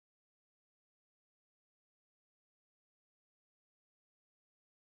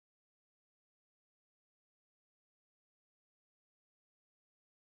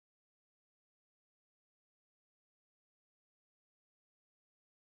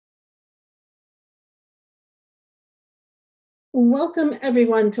Welcome,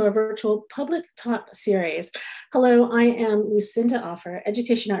 everyone, to our virtual public talk series. Hello, I am Lucinda Offer,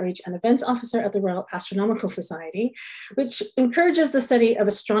 Education Outreach and Events Officer at the Royal Astronomical Society, which encourages the study of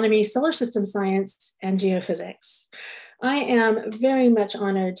astronomy, solar system science, and geophysics. I am very much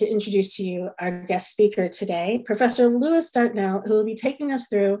honored to introduce to you our guest speaker today, Professor Lewis Dartnell, who will be taking us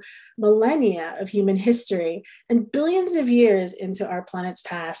through millennia of human history and billions of years into our planet's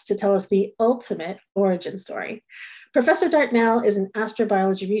past to tell us the ultimate origin story. Professor Dartnell is an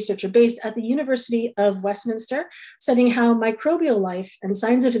astrobiology researcher based at the University of Westminster, studying how microbial life and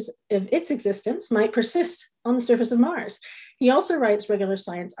signs of its existence might persist on the surface of Mars. He also writes regular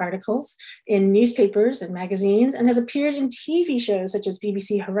science articles in newspapers and magazines and has appeared in TV shows such as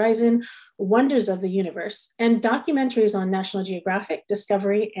BBC Horizon, Wonders of the Universe, and documentaries on National Geographic,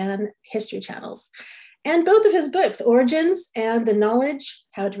 Discovery, and History channels. And both of his books, Origins and The Knowledge,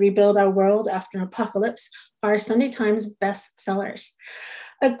 How to Rebuild Our World After an Apocalypse, are Sunday Times bestsellers.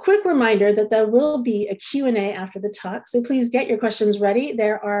 A quick reminder that there will be a Q&A after the talk, so please get your questions ready.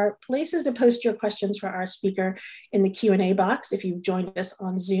 There are places to post your questions for our speaker in the Q&A box if you've joined us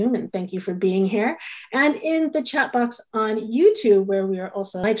on Zoom, and thank you for being here, and in the chat box on YouTube, where we are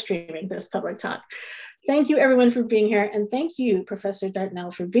also live streaming this public talk. Thank you, everyone, for being here, and thank you, Professor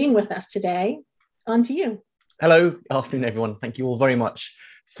Dartnell, for being with us today. On to you. Hello, afternoon, everyone. Thank you all very much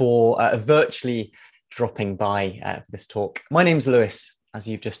for virtually dropping by for this talk. My name's Lewis, as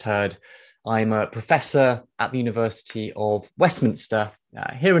you've just heard. I'm a professor at the University of Westminster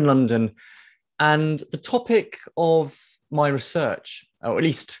here in London. And the topic of my research, or at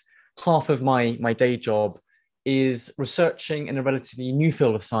least half of my day job, is researching in a relatively new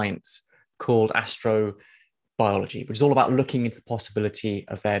field of science called astrobiology, which is all about looking into the possibility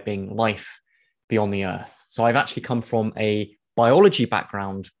of there being life beyond the Earth. So I've actually come from a biology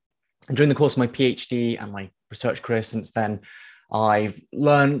background, and during the course of my PhD and my research career since then, I've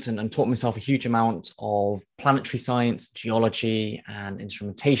learned and taught myself a huge amount of planetary science, geology, and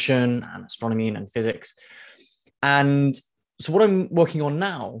instrumentation, and astronomy and physics. And so what I'm working on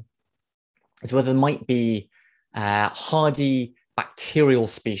now is whether there might be hardy bacterial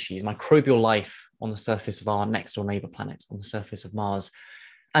species, microbial life on the surface of our next door neighbor planet, on the surface of Mars.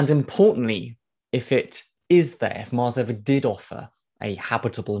 And importantly, if it is there, if Mars ever did offer a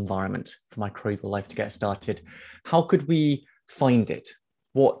habitable environment for microbial life to get started, how could we find it?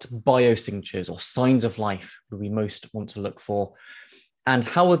 What biosignatures or signs of life would we most want to look for? And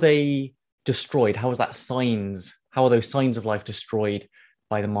how are they destroyed? How are those signs of life destroyed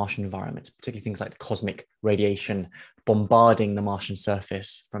by the Martian environment, particularly things like cosmic radiation bombarding the Martian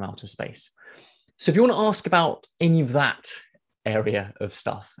surface from outer space? So if you want to ask about any of that area of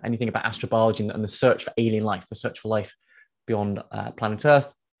stuff, anything about astrobiology and the search for alien life, the search for life beyond planet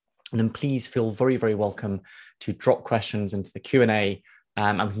Earth, then please feel very, very welcome to drop questions into the Q&A,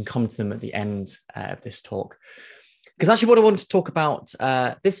 and we can come to them at the end of this talk. Because actually what I want to talk about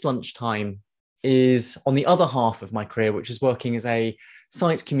this lunchtime is on the other half of my career, which is working as a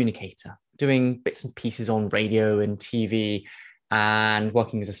science communicator, doing bits and pieces on radio and TV, and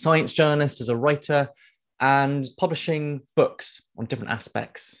working as a science journalist, as a writer, and publishing books on different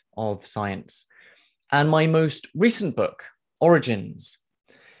aspects of science. And my most recent book, Origins,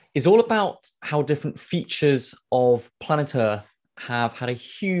 is all about how different features of planet Earth have had a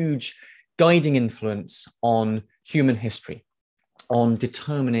huge guiding influence on human history, on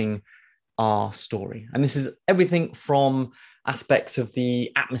determining our story. And this is everything from aspects of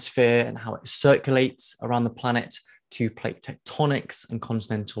the atmosphere and how it circulates around the planet, to plate tectonics and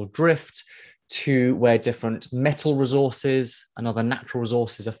continental drift, to where different metal resources and other natural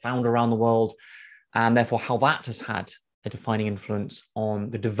resources are found around the world, and therefore how that has had a defining influence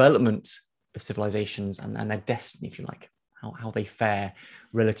on the development of civilizations and their destiny, if you like, how they fare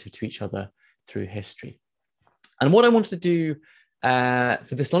relative to each other through history. And what I wanted to do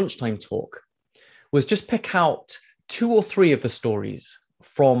for this lunchtime talk was just pick out 2 or 3 of the stories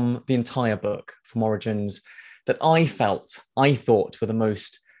from the entire book, from Origins, that I thought were the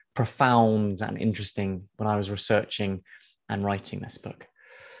most profound and interesting when I was researching and writing this book.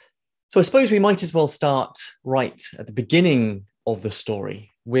 So I suppose we might as well start right at the beginning of the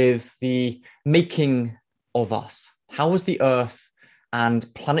story with the making of us. How was the Earth and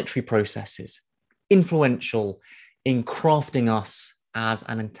planetary processes influential in crafting us as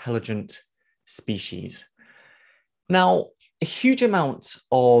an intelligent species? Now, a huge amount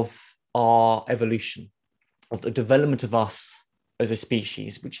of our evolution, of the development of us as a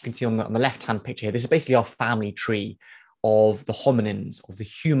species, which you can see on the left-hand picture here, this is basically our family tree of the hominins, of the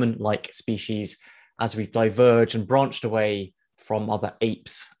human-like species, as we've diverged and branched away from other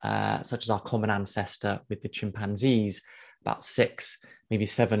apes, such as our common ancestor with the chimpanzees, about 6, maybe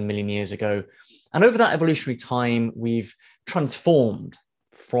 7 million years ago. And over that evolutionary time, we've transformed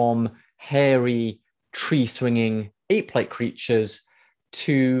from hairy, tree-swinging, ape-like creatures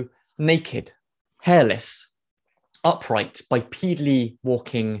to naked, hairless, upright, bipedally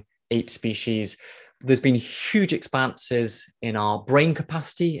walking ape species. There's been huge expanses in our brain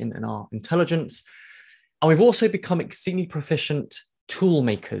capacity and in our intelligence. And we've also become exceedingly proficient tool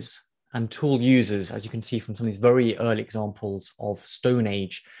makers and tool users, as you can see from some of these very early examples of Stone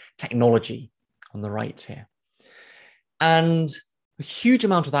Age technology on the right here. And a huge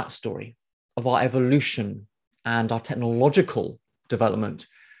amount of that story of our evolution and our technological development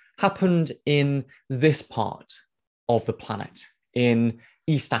happened in this part of the planet, in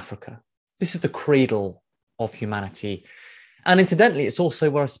East Africa. This is the cradle of humanity. And incidentally, it's also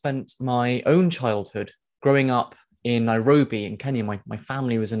where I spent my own childhood growing up in Nairobi in Kenya. My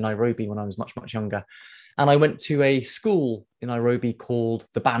family was in Nairobi when I was much, much younger. And I went to a school in Nairobi called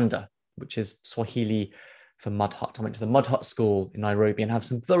the Banda, which is Swahili for mud hut. I went to the mud hut school in Nairobi and have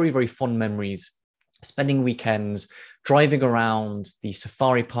some very, very fond memories, spending weekends, driving around the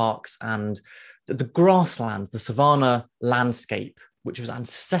safari parks and the grassland, the savanna landscape, which was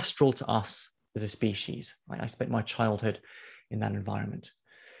ancestral to us as a species. I spent my childhood in that environment.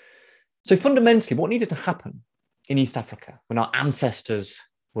 So fundamentally, what needed to happen in East Africa when our ancestors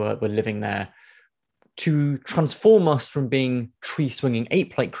were living there to transform us from being tree-swinging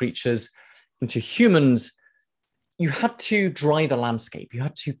ape-like creatures into humans? You had to dry the landscape. You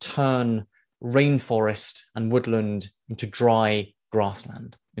had to turn rainforest and woodland into dry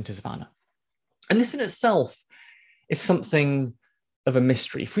grassland, into savanna. And this in itself is something of a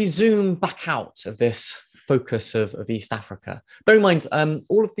mystery. If we zoom back out of this focus of East Africa, bear in mind,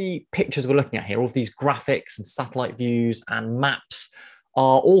 all of the pictures we're looking at here, all of these graphics and satellite views and maps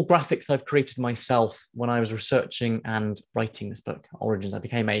are all graphics I've created myself when I was researching and writing this book, Origins. I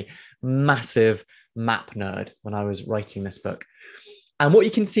became a massive map nerd when I was writing this book. And what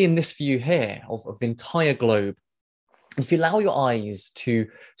you can see in this view here of the entire globe, if you allow your eyes to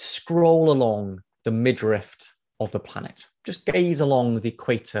scroll along the midriff of the planet, just gaze along the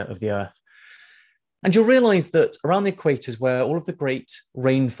equator of the Earth, and you'll realize that around the equator is where all of the great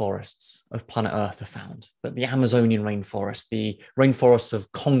rainforests of planet Earth are found. But the Amazonian rainforest, the rainforests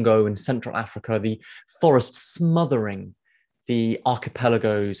of Congo in Central Africa, the forests smothering the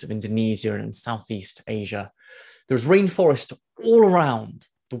archipelagos of Indonesia and Southeast Asia. There's rainforest all around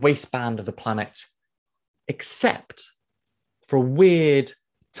the waistband of the planet, except for a weird,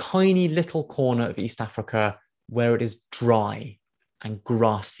 tiny little corner of East Africa where it is dry and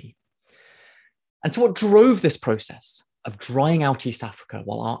grassy. And so what drove this process of drying out East Africa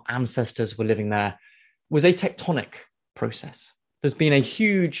while our ancestors were living there was a tectonic process. There's been a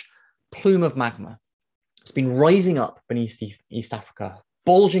huge plume of magma. It's been rising up beneath East Africa,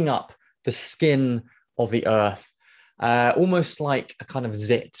 bulging up the skin of the Earth, almost like a kind of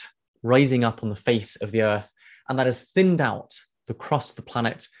zit rising up on the face of the Earth. And that has thinned out the crust of the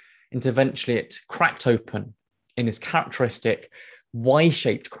planet until eventually it cracked open in this characteristic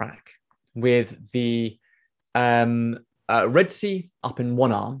Y-shaped crack with the Red Sea up in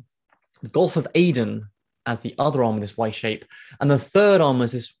one arm, the Gulf of Aden as the other arm of this Y shape, and the third arm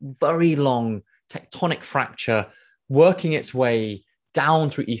is this very long tectonic fracture working its way down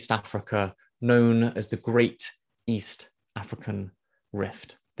through East Africa, known as the Great East African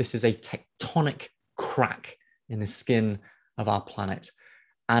Rift. This is a tectonic crack in the skin of our planet,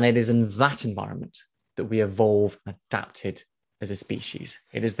 and it is in that environment that we evolved and adapted as a species.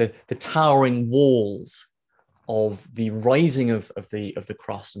 It is the towering walls of the rising of the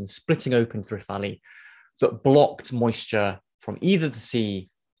crust and splitting open the Rift Valley that blocked moisture from either the sea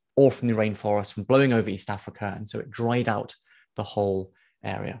or from the rainforest from blowing over East Africa, and so it dried out the whole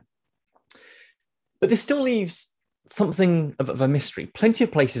area. But this still leaves something of a mystery. Plenty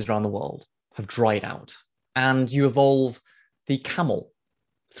of places around the world have dried out, and you evolve the camel.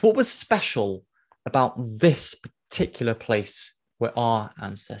 So what was special about this particular place where our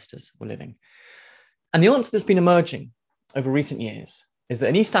ancestors were living? And the answer that's been emerging over recent years is that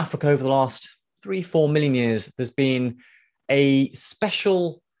in East Africa over the last 3-4 million years, there's been a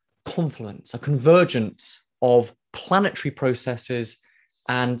special confluence, a convergence of planetary processes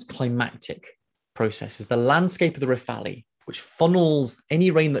and climatic processes. The landscape of the Rift Valley, which funnels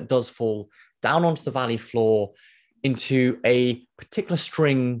any rain that does fall down onto the valley floor into a particular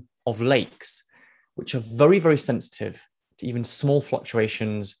string of lakes, which are very, very sensitive to even small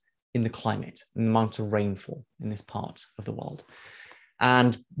fluctuations in the climate, in the amount of rainfall in this part of the world.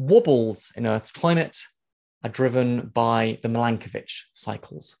 And wobbles in Earth's climate are driven by the Milankovitch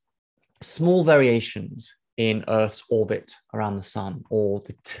cycles, small variations in Earth's orbit around the sun, or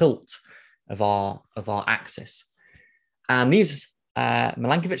the tilt of our axis. And these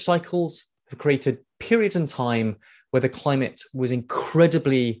Milankovitch cycles have created periods in time where the climate was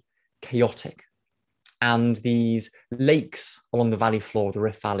incredibly chaotic. And these lakes along the valley floor of the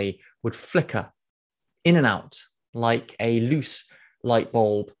Rift Valley would flicker in and out like a loose light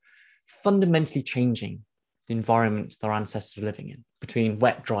bulb, fundamentally changing the environment their ancestors were living in, between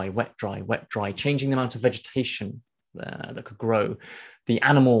wet, dry, wet, dry, wet, dry, changing the amount of vegetation that could grow, the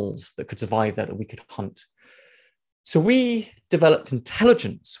animals that could survive there that we could hunt. So we developed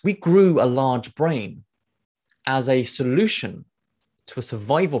intelligence. We grew a large brain as a solution to a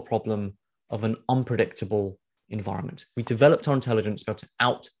survival problem of an unpredictable environment. We developed our intelligence to be able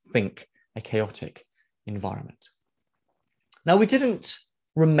to outthink a chaotic environment. Now, we didn't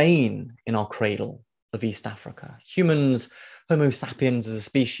remain in our cradle of East Africa. Humans, Homo sapiens as a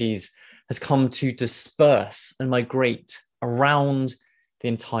species, has come to disperse and migrate around the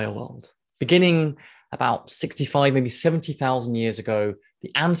entire world. Beginning about 65, maybe 70,000 years ago,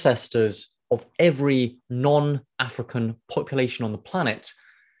 the ancestors of every non-African population on the planet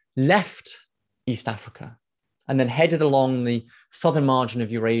left East Africa and then headed along the southern margin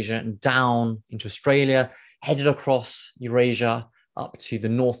of Eurasia and down into Australia, headed across Eurasia up to the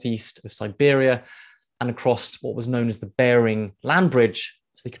northeast of Siberia and across what was known as the Bering Land Bridge,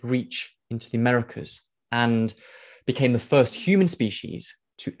 so they could reach into the Americas, and became the first human species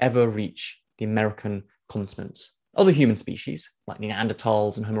to ever reach the American continent. Other human species, like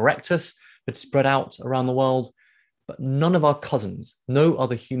Neanderthals and Homo erectus, had spread out around the world, but none of our cousins, no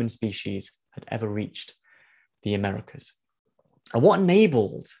other human species, had ever reached the Americas. And what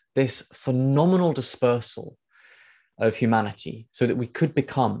enabled this phenomenal dispersal of humanity so that we could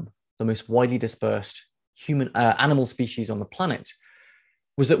become the most widely dispersed animal species on the planet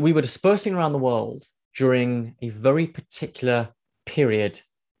was that we were dispersing around the world during a very particular period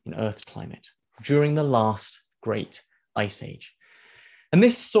in Earth's climate, during the last great ice age. And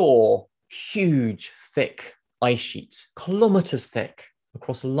this saw huge, thick ice sheets, kilometers thick,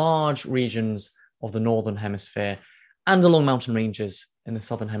 across large regions of the northern hemisphere and along mountain ranges in the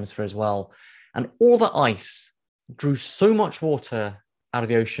southern hemisphere as well. And all the ice drew so much water out of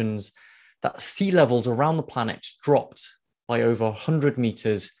the oceans that sea levels around the planet dropped by over 100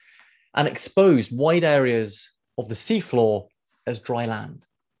 meters and exposed wide areas of the seafloor as dry land.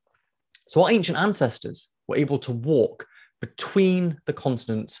 So our ancient ancestors were able to walk between the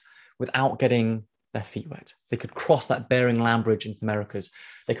continents without getting their feet wet. They could cross that Bering Land Bridge into the Americas.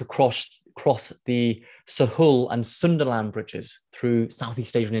 They could cross the Sahul and Sundaland bridges through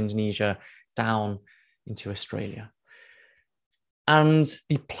Southeast Asia and Indonesia down into Australia. And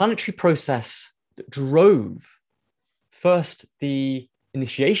the planetary process that drove first the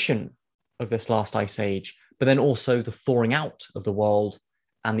initiation of this last ice age, but then also the thawing out of the world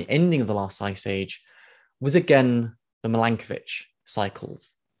and the ending of the last ice age was again the Milankovitch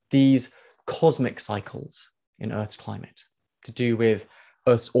cycles, these cosmic cycles in Earth's climate to do with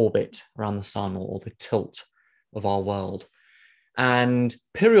Earth's orbit around the sun, or the tilt of our world. And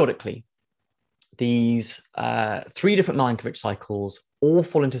periodically, these three different Milankovitch cycles all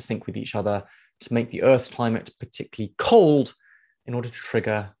fall into sync with each other to make the Earth's climate particularly cold in order to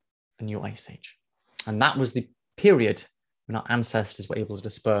trigger a new ice age. And that was the period when our ancestors were able to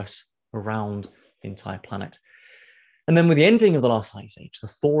disperse around the entire planet. And then with the ending of the last ice age, the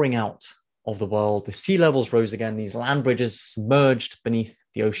thawing out of the world, the sea levels rose again, these land bridges submerged beneath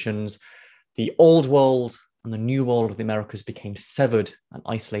the oceans, the old world and the new world of the Americas became severed and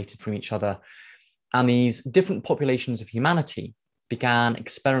isolated from each other. And these different populations of humanity began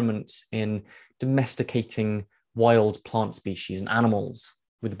experiments in domesticating wild plant species and animals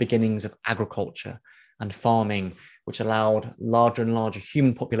with the beginnings of agriculture and farming, which allowed larger and larger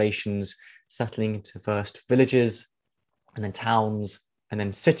human populations settling into first villages and then towns and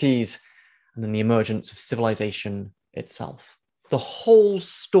then cities, and then the emergence of civilization itself. The whole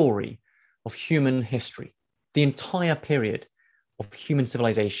story of human history, the entire period of human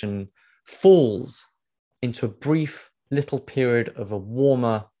civilization, falls into a brief little period of a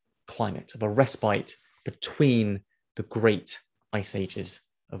warmer climate, of a respite between the great ice ages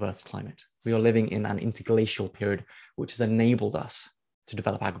of Earth's climate. We are living in an interglacial period, which has enabled us to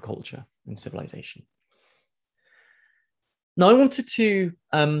develop agriculture and civilization. Now, I wanted to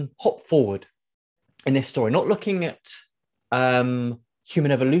hop forward in this story, not looking at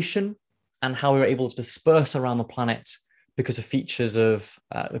human evolution and how we were able to disperse around the planet because of features of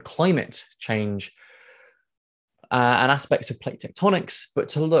the climate change and aspects of plate tectonics, but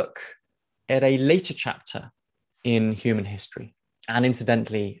to look at a later chapter in human history, and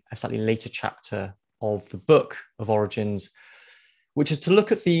incidentally, a slightly later chapter of the book of Origins, which is to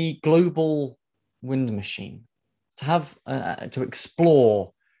look at the global wind machine, to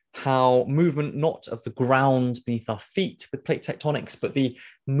explore how movement, not of the ground beneath our feet with plate tectonics, but the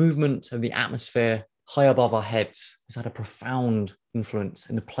movement of the atmosphere high above our heads has had a profound influence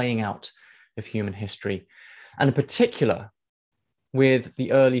in the playing out of human history. And in particular, with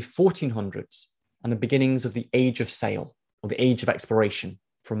the early 1400s and the beginnings of the age of sail, or the age of exploration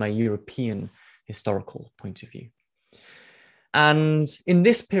from a European historical point of view. And in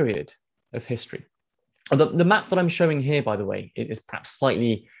this period of history, the map that I'm showing here, by the way, it is perhaps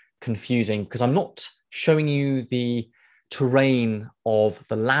slightly confusing because I'm not showing you the terrain of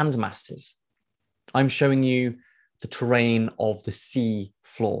the land masses. I'm showing you the terrain of the sea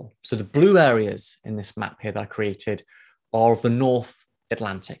floor. So the blue areas in this map here that I created are of the North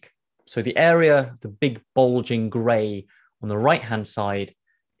Atlantic. So the area, the big bulging grey on the right-hand side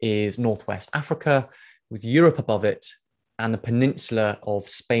is Northwest Africa, with Europe above it and the peninsula of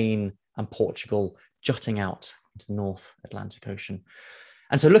Spain and Portugal jutting out into the North Atlantic Ocean.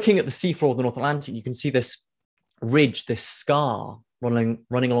 And so looking at the seafloor of the North Atlantic, you can see this ridge, this scar running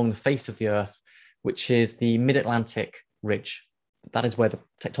along the face of the Earth, which is the Mid-Atlantic Ridge. That is where the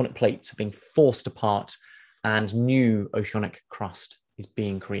tectonic plates are being forced apart and new oceanic crust is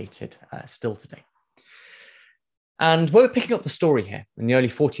being created still today. And where we're picking up the story here in the early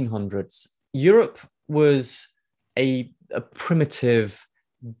 1400s, Europe was a primitive,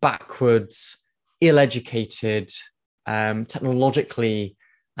 backwards, ill-educated, technologically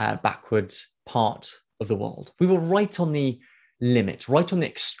backwards part of the world. We were right on the limit, right on the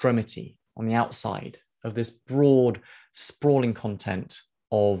extremity, on the outside of this broad, sprawling continent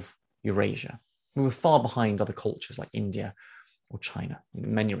of Eurasia. We were far behind other cultures like India or China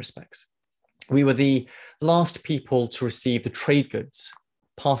in many respects. We were the last people to receive the trade goods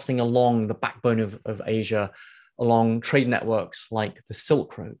passing along the backbone of Asia, along trade networks like the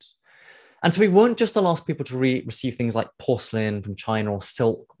Silk Roads. And so we weren't just the last people to receive things like porcelain from China or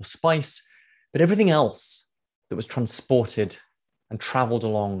silk or spice, but everything else that was transported and traveled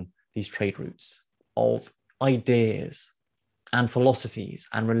along these trade routes of ideas and philosophies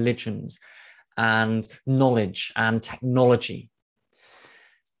and religions and knowledge and technology.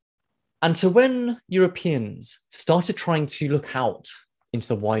 And so when Europeans started trying to look out into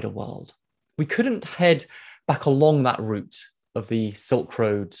the wider world, we couldn't head back along that route of the Silk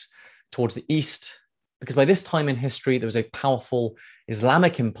Roads towards the east, because by this time in history, there was a powerful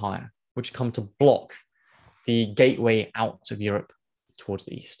Islamic empire which had come to block the gateway out of Europe towards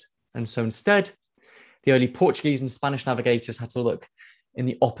the east. And so instead, the early Portuguese and Spanish navigators had to look in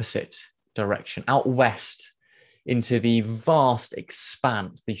the opposite direction, out west into the vast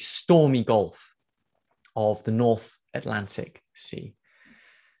expanse, the stormy gulf of the North Atlantic Sea.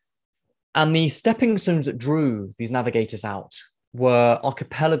 And the stepping stones that drew these navigators out were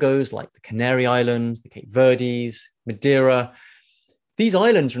archipelagos like the Canary Islands, the Cape Verdes, Madeira. These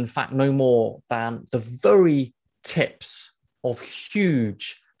islands are in fact no more than the very tips of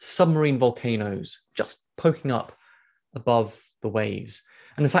huge submarine volcanoes just poking up above the waves.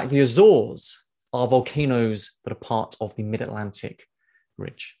 And in fact, the Azores are volcanoes that are part of the Mid-Atlantic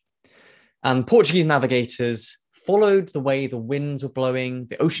Ridge. And Portuguese navigators followed the way the winds were blowing,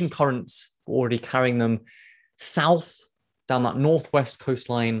 the ocean currents were already carrying them south down that northwest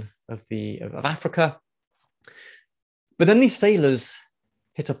coastline of Africa. But then these sailors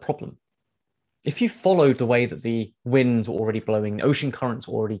hit a problem. If you followed the way that the winds were already blowing, the ocean currents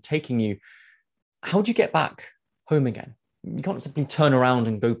were already taking you, how do you get back home again? You can't simply turn around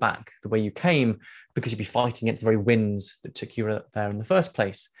and go back the way you came, because you'd be fighting against the very winds that took you there in the first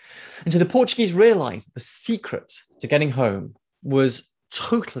place. And so the Portuguese realized that the secret to getting home was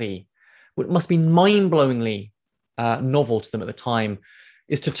what must be mind-blowingly novel to them at the time,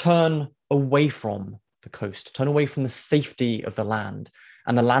 is to turn away from the coast, turn away from the safety of the land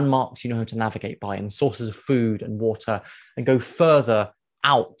and the landmarks you know how to navigate by and sources of food and water, and go further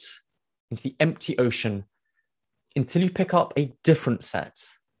out into the empty ocean until you pick up a different set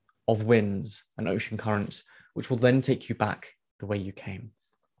of winds and ocean currents, which will then take you back the way you came.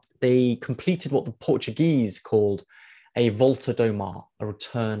 They completed what the Portuguese called a volta do mar, a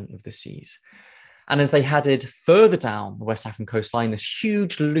return of the seas. And as they headed further down the West African coastline, this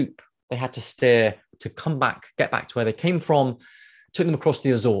huge loop they had to steer to come back, get back to where they came from, took them across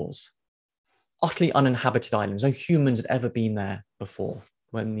the Azores, utterly uninhabited islands. No humans had ever been there before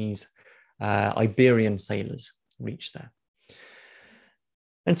when these Iberian sailors reached there.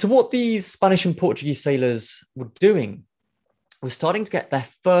 And so what these Spanish and Portuguese sailors were doing was starting to get their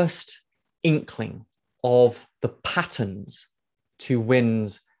first inkling of the patterns to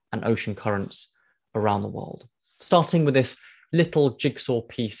winds and ocean currents around the world. Starting with this little jigsaw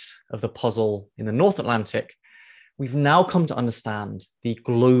piece of the puzzle in the North Atlantic, we've now come to understand the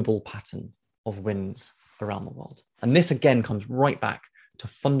global pattern of winds around the world. And this again comes right back to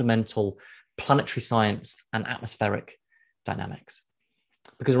fundamental planetary science and atmospheric dynamics.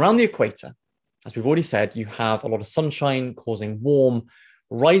 Because around the equator, as we've already said, you have a lot of sunshine causing warm,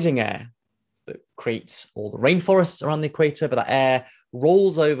 rising air that creates all the rainforests around the equator, but that air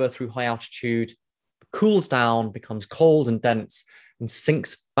rolls over through high altitude, cools down, becomes cold and dense, and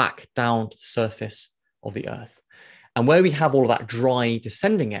sinks back down to the surface of the Earth. And where we have all of that dry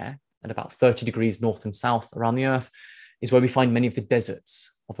descending air at about 30 degrees north and south around the Earth is where we find many of the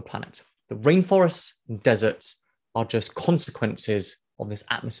deserts of the planet. The rainforests and deserts are just consequences of this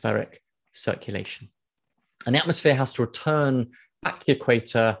atmospheric circulation. And the atmosphere has to return back to the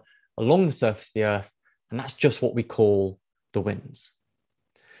equator along the surface of the Earth, and that's just what we call the winds.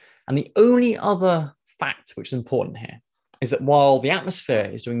 And the only other fact which is important here is that while the atmosphere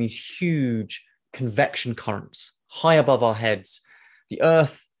is doing these huge convection currents high above our heads, the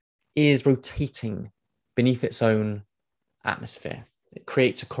Earth is rotating beneath its own atmosphere. It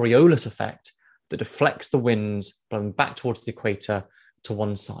creates a Coriolis effect that deflects the winds blowing back towards the equator to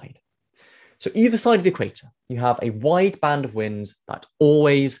one side. So either side of the equator, you have a wide band of winds that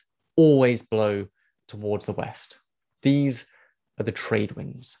always blow towards the west. These are the trade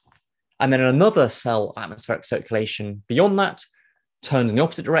winds. And then another cell atmospheric circulation beyond that turns in the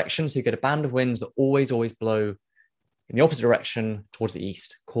opposite direction. So you get a band of winds that always blow in the opposite direction towards the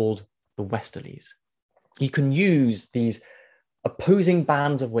east, called the westerlies. You can use these opposing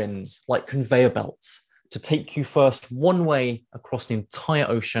bands of winds like conveyor belts to take you first one way across the entire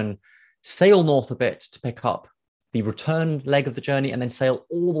ocean, sail north a bit to pick up the return leg of the journey, and then sail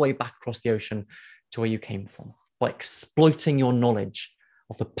all the way back across the ocean to where you came from, by exploiting your knowledge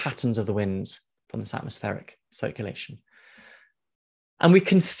of the patterns of the winds from this atmospheric circulation. And we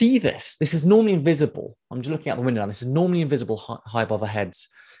can see this. This is normally invisible. I'm just looking out the window now. This is normally invisible high above our heads.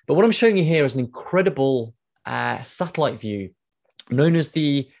 But what I'm showing you here is an incredible satellite view known as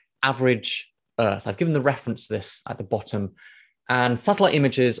the average Earth. I've given the reference to this at the bottom. And satellite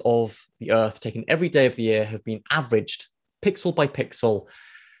images of the Earth taken every day of the year have been averaged pixel by pixel.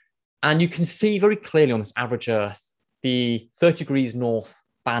 And you can see very clearly on this average Earth the 30 degrees north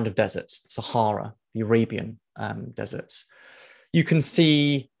band of deserts, Sahara, the Arabian deserts. You can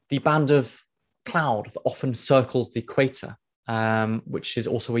see the band of cloud that often circles the equator, which is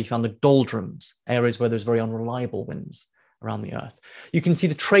also where you found the doldrums, areas where there's very unreliable winds around the Earth. You can see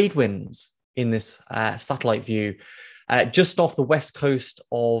the trade winds in this satellite view just off the west coast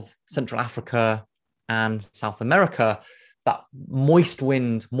of Central Africa and South America. That moist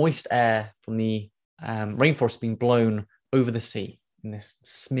wind, moist air from the rainforest being blown over the sea in this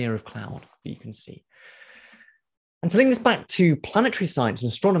smear of cloud that you can see. And to link this back to planetary science and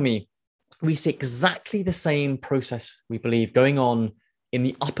astronomy, we see exactly the same process, we believe, going on in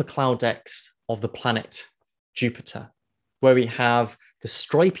the upper cloud decks of the planet Jupiter, where we have the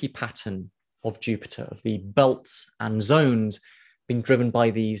stripy pattern of Jupiter, of the belts and zones being driven by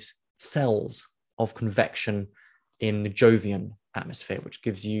these cells of convection in the Jovian atmosphere, which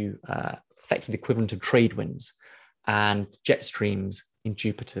gives you effectively the equivalent of trade winds and jet streams in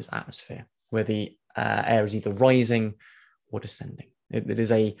Jupiter's atmosphere, where the air is either rising or descending. It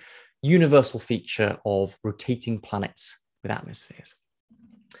is a universal feature of rotating planets with atmospheres.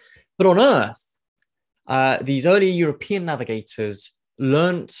 But on Earth, these early European navigators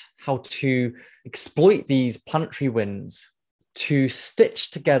learnt how to exploit these planetary winds to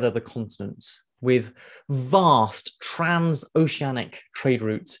stitch together the continents with vast transoceanic trade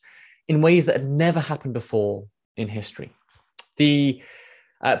routes in ways that had never happened before in history. The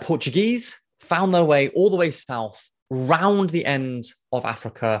Portuguese found their way all the way south, round the end of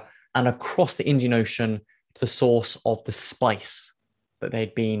Africa and across the Indian Ocean to the source of the spice that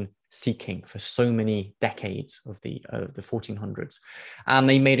they'd been seeking for so many decades of the 1400s. And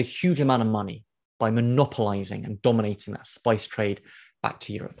they made a huge amount of money by monopolizing and dominating that spice trade back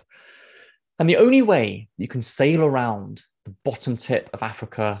to Europe. And the only way you can sail around the bottom tip of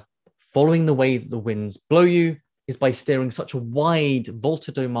Africa, following the way that the winds blow you, is by steering such a wide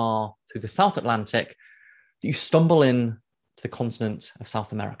volta do mar through the South Atlantic that you stumble in to the continent of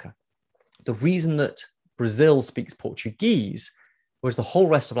South America. The reason that Brazil speaks Portuguese, whereas the whole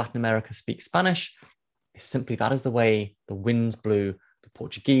rest of Latin America speaks Spanish, is simply that is the way the winds blew the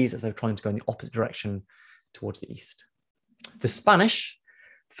Portuguese as they were trying to go in the opposite direction towards the east. The Spanish,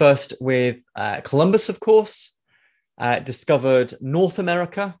 first with Columbus, of course, discovered North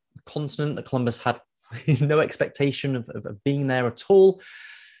America, a continent that Columbus had no expectation of being there at all.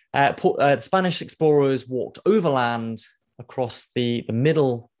 Spanish explorers walked overland across the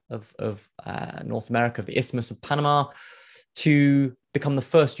middle of North America, of the Isthmus of Panama, to become the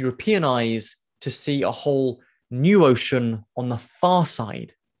first European eyes to see a whole new ocean on the far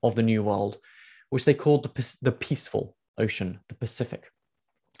side of the New World, which they called the Peaceful Ocean, the Pacific.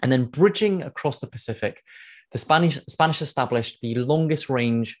 And then bridging across the Pacific, the Spanish established the longest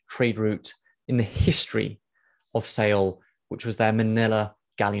range trade route in the history of sail, which was their Manila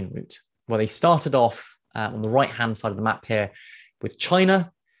galleon route, where they started off on the right-hand side of the map here with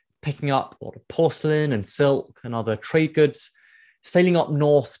China, picking up a lot of porcelain and silk and other trade goods, sailing up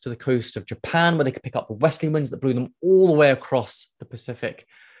north to the coast of Japan, where they could pick up the westerly winds that blew them all the way across the Pacific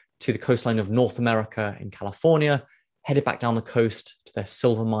to the coastline of North America in California, headed back down the coast to their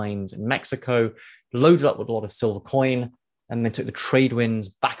silver mines in Mexico, loaded up with a lot of silver coin, and then took the trade winds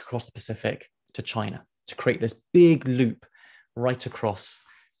back across the Pacific to China to create this big loop right across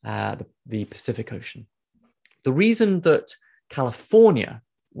the Pacific Ocean. The reason that California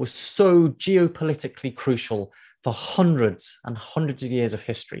was so geopolitically crucial for hundreds and hundreds of years of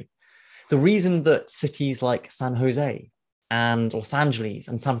history, the reason that cities like San Jose and Los Angeles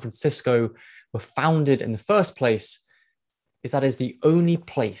and San Francisco were founded in the first place, is that is the only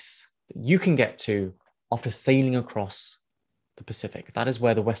place that you can get to after sailing across the Pacific. That is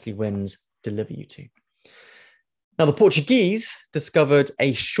where the westerly winds deliver you to. Now, the Portuguese discovered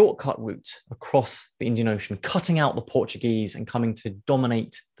a shortcut route across the Indian Ocean, cutting out the Portuguese and coming to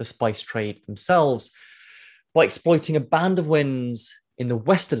dominate the spice trade themselves by exploiting a band of winds in the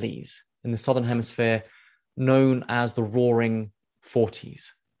westerlies in the southern hemisphere known as the Roaring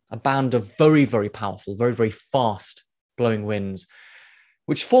Forties, a band of very, very powerful, very, very fast blowing winds,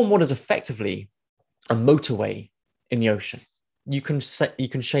 which form what is effectively a motorway in the ocean. You can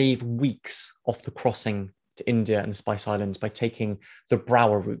shave weeks off the crossing to India and the Spice Islands by taking the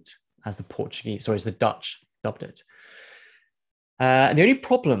Brouwer route, as the Dutch dubbed it. And the only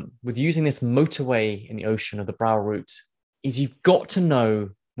problem with using this motorway in the ocean of the Brouwer route is you've got to know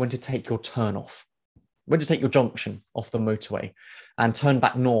when to take your turn off, when to take your junction off the motorway and turn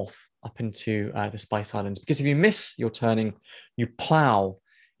back north up into the Spice Islands. Because if you miss your turning, you plow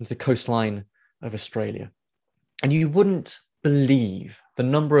into the coastline of Australia. And you wouldn't believe the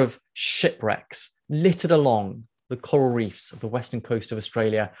number of shipwrecks littered along the coral reefs of the western coast of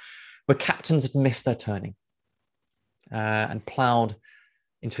Australia where captains had missed their turning and ploughed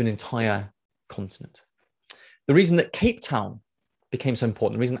into an entire continent. The reason that Cape Town became so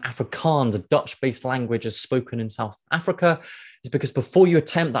important, the reason Afrikaans, a Dutch-based language, is spoken in South Africa, is because before you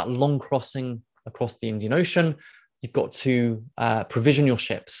attempt that long crossing across the Indian Ocean, you've got to provision your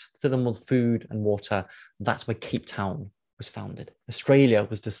ships, fill them with food and water. That's why Cape Town was founded. Australia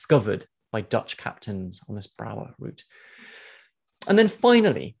was discovered by Dutch captains on this Brouwer route. And then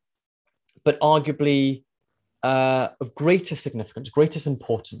finally, but arguably of greater significance, greatest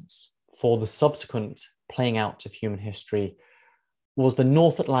importance for the subsequent playing out of human history, was the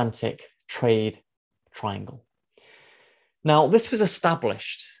North Atlantic Trade Triangle. Now, this was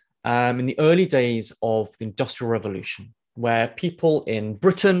established in the early days of the Industrial Revolution, where people in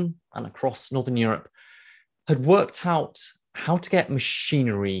Britain and across Northern Europe had worked out how to get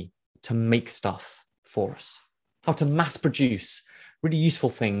machinery to make stuff for us, how to mass produce really useful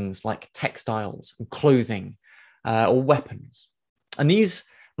things like textiles and clothing or weapons. And these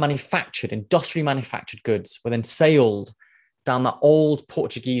industrially manufactured goods were then sailed down that old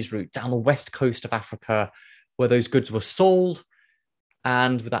Portuguese route, down the west coast of Africa, where those goods were sold.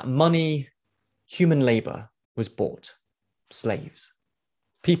 And with that money, human labor was bought, slaves.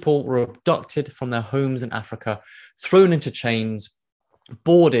 People were abducted from their homes in Africa, thrown into chains,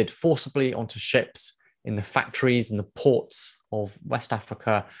 boarded forcibly onto ships in the factories and the ports of West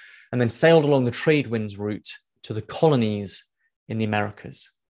Africa, and then sailed along the trade winds route to the colonies in the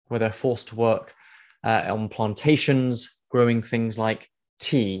Americas, where they're forced to work on plantations, growing things like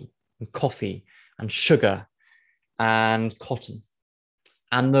tea and coffee and sugar and cotton.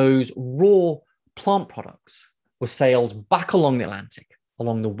 And those raw plant products were sailed back along the Atlantic,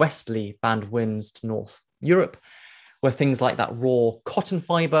 along the westerly band of winds to North Europe, where things like that raw cotton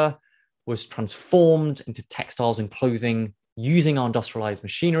fiber was transformed into textiles and clothing using our industrialized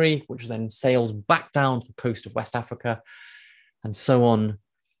machinery, which then sailed back down to the coast of West Africa, and so on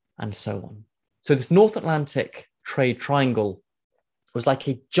and so on. So this North Atlantic trade triangle was like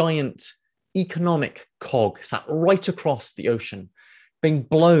a giant economic cog sat right across the ocean, being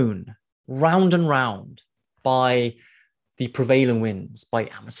blown round and round by the prevailing winds, by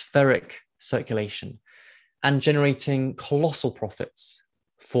atmospheric circulation, and generating colossal profits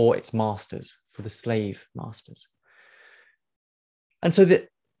for its masters, for the slave masters. And so that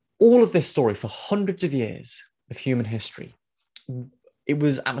all of this story for hundreds of years of human history, it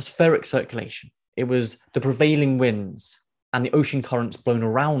was atmospheric circulation. It was the prevailing winds and the ocean currents blown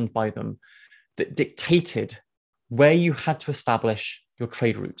around by them that dictated where you had to establish your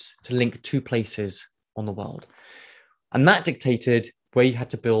trade routes to link two places on the world. And that dictated where you had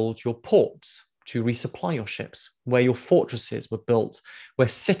to build your ports to resupply your ships, where your fortresses were built, where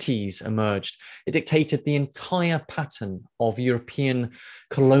cities emerged. It dictated the entire pattern of European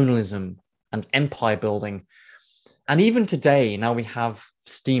colonialism and empire building. And even today, now we have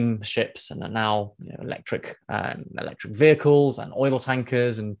steamships and now electric vehicles and oil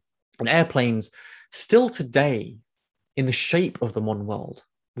tankers and airplanes. Still today, in the shape of the modern world,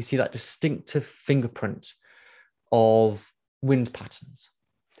 we see that distinctive fingerprint of wind patterns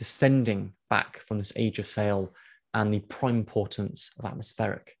descending back from this age of sail and the prime importance of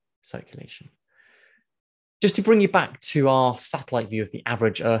atmospheric circulation. Just to bring you back to our satellite view of the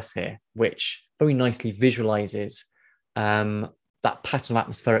average Earth here, which very nicely visualizes that pattern of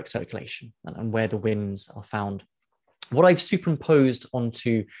atmospheric circulation and where the winds are found. What I've superimposed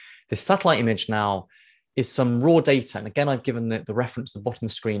onto this satellite image now is some raw data. And again, I've given the reference at the bottom of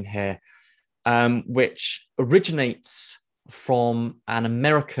the screen here, which originates from an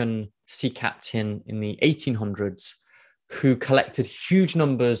American sea captain in the 1800s who collected huge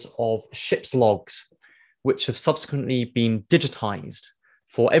numbers of ship's logs, which have subsequently been digitized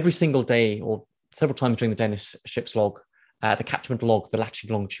for every single day or several times during the day in this ship's log, the catchment log, the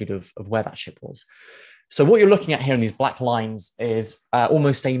latitude longitude of where that ship was. So what you're looking at here in these black lines is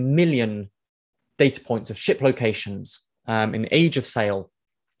almost 1 million data points of ship locations in the age of sail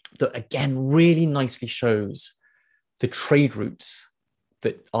that again really nicely shows the trade routes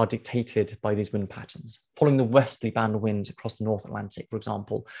that are dictated by these wind patterns, following the westerly band of winds across the North Atlantic, for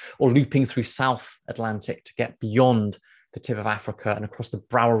example, or looping through South Atlantic to get beyond the tip of Africa and across the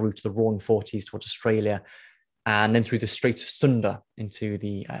Brower route of the Roaring Forties towards Australia, and then through the Strait of Sunda into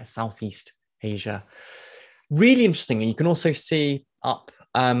the Southeast Asia. Really interestingly, you can also see up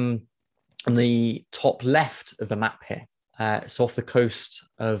on the top left of the map here, so off the coast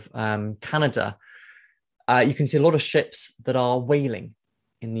of Canada, you can see a lot of ships that are whaling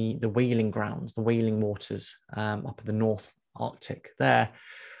in the whaling grounds, the whaling waters up in the North Arctic there.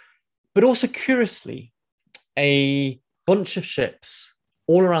 But also curiously, a bunch of ships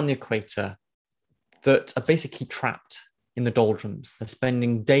all around the equator that are basically trapped in the doldrums. They're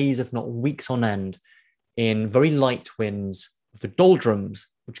spending days, if not weeks on end, in very light winds of the doldrums,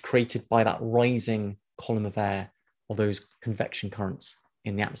 which created by that rising column of air of those convection currents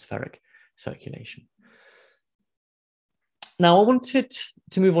in the atmospheric circulation. Now, I wanted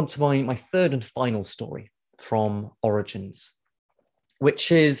to move on to my third and final story from Origins,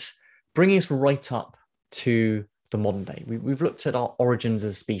 which is bringing us right up to the modern day. We've looked at our origins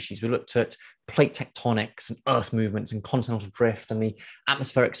as a species. We looked at plate tectonics and earth movements and continental drift and the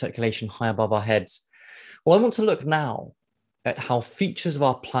atmospheric circulation high above our heads. Well, I want to look now at how features of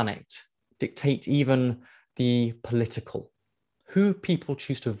our planet dictate even the political, who people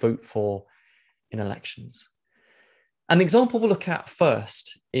choose to vote for in elections. An example we'll look at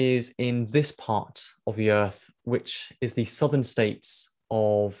first is in this part of the Earth, which is the southern states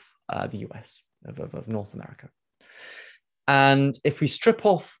of the US, of North America. And if we strip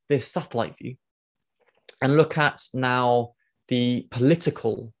off this satellite view and look at now the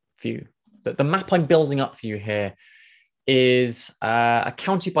political view, that the map I'm building up for you here is a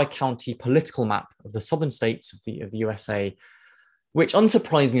county by county political map of the southern states of the USA, which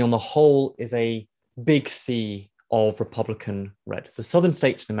unsurprisingly on the whole is a big C of Republican red. The southern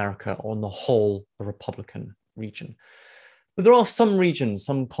states in America are on the whole a Republican region. But there are some regions,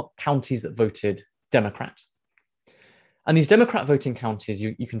 some counties that voted Democrat. And these Democrat voting counties,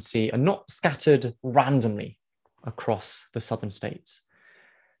 you can see, are not scattered randomly across the southern states.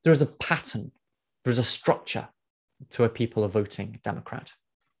 There is a pattern, there is a structure to where people are voting Democrat.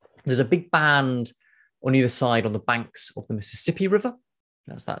 There's a big band on either side on the banks of the Mississippi River.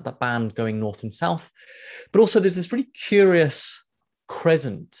 That's that band going north and south. But also there's this really curious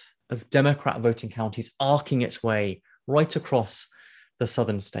crescent of Democrat voting counties arcing its way right across the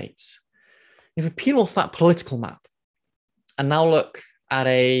southern states. If we peel off that political map and now look at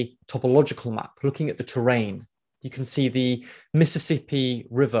a topological map, looking at the terrain, you can see the Mississippi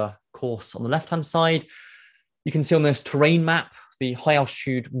River course on the left-hand side. You can see on this terrain map, the high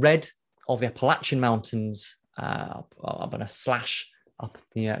altitude red of the Appalachian Mountains up in a slash up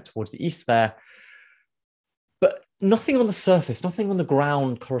towards the east there. But nothing on the surface, nothing on the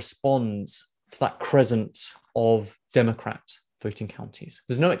ground corresponds to that crescent of Democrat voting counties.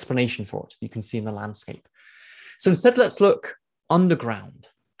 There's no explanation for it, you can see in the landscape. So instead, let's look underground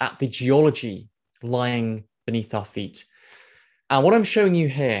at the geology lying beneath our feet. And what I'm showing you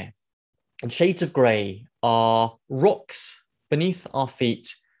here in shades of grey are rocks beneath our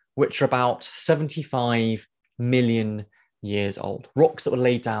feet, which are about 75 million years old. Rocks that were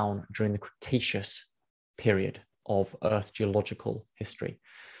laid down during the Cretaceous period of Earth's geological history.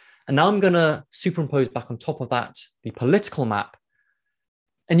 And now I'm going to superimpose back on top of that the political map.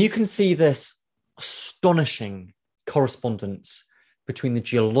 And you can see this astonishing correspondence between the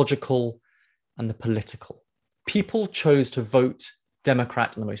geological and the political. People chose to vote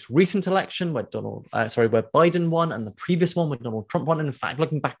Democrat in the most recent election where Biden won, and the previous one where Donald Trump won. And in fact,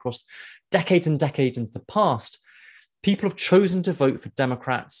 looking back across decades and decades into the past, people have chosen to vote for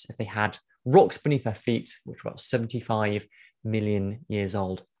Democrats if they had rocks beneath their feet, which are about 75 million years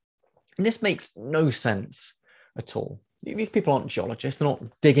old. And this makes no sense at all. These people aren't geologists. They're not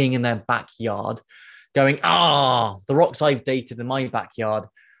digging in their backyard going, the rocks I've dated in my backyard,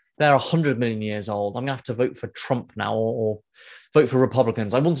 they're 100 million years old. I'm going to have to vote for Trump now or vote for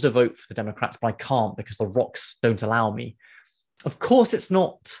Republicans. I wanted to vote for the Democrats, but I can't because the rocks don't allow me. Of course, it's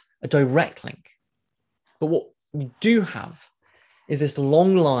not a direct link. But what we do have is this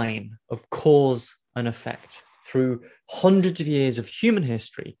long line of cause and effect through hundreds of years of human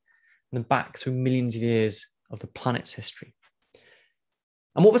history and then back through millions of years of the planet's history.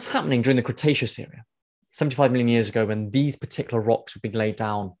 And what was happening during the Cretaceous era, 75 million years ago, when these particular rocks were being laid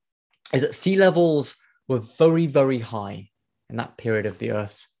down, is that sea levels were very, very high in that period of the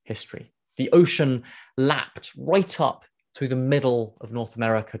Earth's history. The ocean lapped right up through the middle of North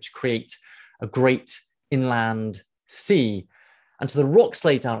America to create a great inland sea. And so the rocks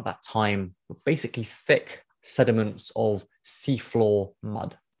laid down at that time were basically thick sediments of seafloor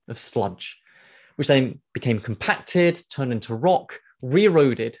mud, of sludge, which then became compacted, turned into rock,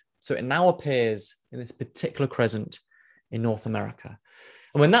 re-eroded, so it now appears in this particular crescent in North America.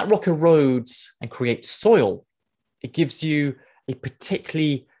 And when that rock erodes and creates soil, it gives you a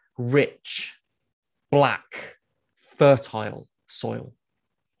particularly rich, black, fertile soil.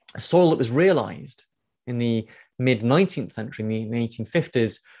 A soil that was realized in the mid-19th century, in the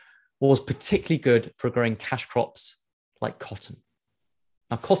 1850s, was particularly good for growing cash crops like cotton.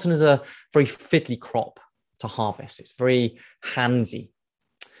 Now, cotton is a very fiddly crop to harvest. It's very handsy.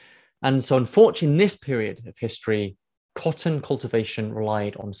 And so, unfortunately, in this period of history, cotton cultivation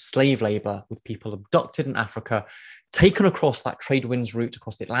relied on slave labor, with people abducted in Africa, taken across that trade winds route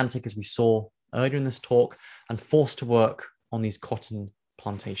across the Atlantic, as we saw earlier in this talk, and forced to work on these cotton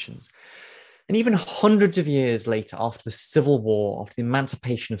plantations. And even hundreds of years later, after the Civil War, after the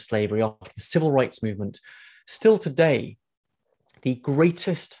emancipation of slavery, after the Civil Rights Movement, still today, the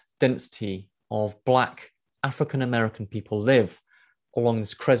greatest density of Black African-American people live along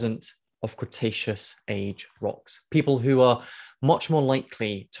this crescent of Cretaceous age rocks, people who are much more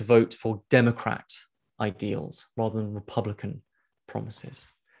likely to vote for Democrat ideals rather than Republican promises.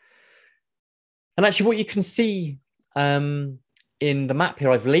 And actually what you can see in the map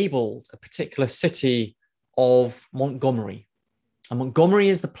here, I've labeled a particular city of Montgomery. And Montgomery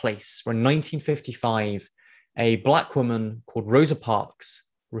is the place where in 1955, a Black woman called Rosa Parks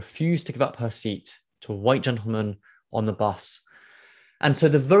refused to give up her seat to a white gentleman on the bus. And so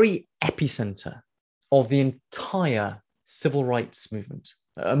the very epicenter of the entire civil rights movement,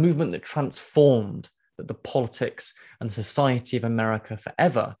 a movement that transformed the politics and the society of America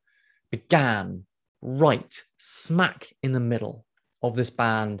forever, began right smack in the middle of this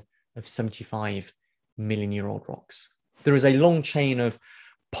band of 75 million-year-old rocks. There is a long chain of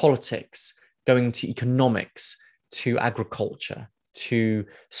politics going to economics, to agriculture, to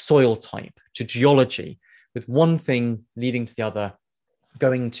soil type, to geology, with one thing leading to the other,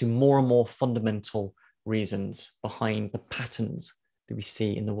 going to more and more fundamental reasons behind the patterns that we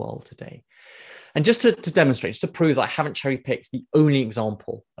see in the world today. And just to demonstrate, just to prove that I haven't cherry-picked the only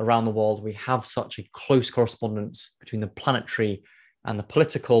example around the world we have such a close correspondence between the planetary and the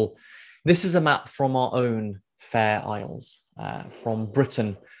political, this is a map from our own Fair Isles, from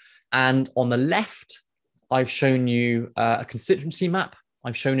Britain. And on the left, I've shown you a constituency map.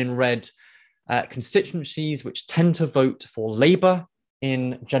 I've shown in red constituencies which tend to vote for Labour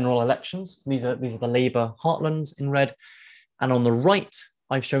in general elections. These are the Labour heartlands in red. And on the right,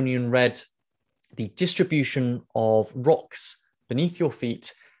 I've shown you in red the distribution of rocks beneath your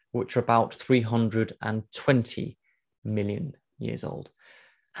feet, which are about 320 million years old.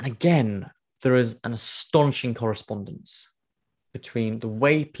 And again, there is an astonishing correspondence between the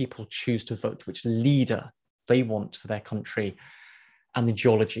way people choose to vote, which leader they want for their country, and the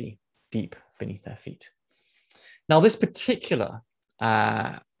geology deep beneath their feet. Now, this particular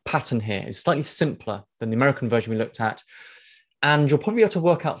pattern here is slightly simpler than the American version we looked at. And you'll probably be able to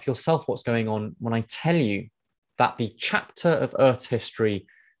work out for yourself what's going on when I tell you that the chapter of Earth's history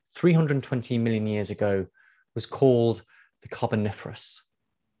 320 million years ago was called the Carboniferous.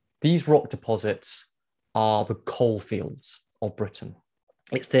 These rock deposits are the coal fields of Britain.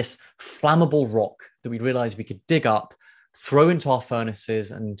 It's this flammable rock that we realized we could dig up, throw into our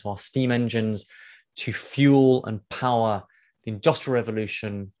furnaces and into our steam engines to fuel and power the Industrial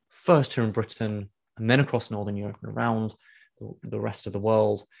Revolution, first here in Britain, and then across Northern Europe and around the rest of the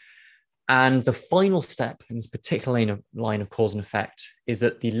world. And the final step in this particular line of cause and effect is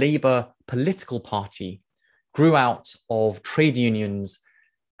that the Labour political party grew out of trade unions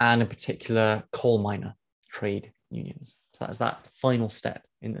and in particular coal miner trade unions. So that's that final step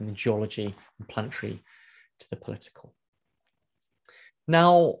in the geology and planetary to the political.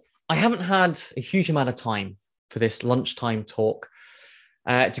 Now, I haven't had a huge amount of time for this lunchtime talk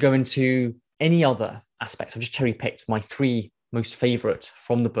to go into any other aspects. I've just cherry-picked my three most favorite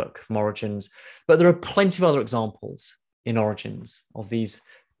from the book, from Origins, but there are plenty of other examples in Origins of these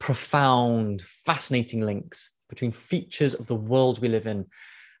profound, fascinating links between features of the world we live in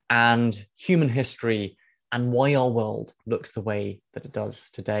and human history and why our world looks the way that it does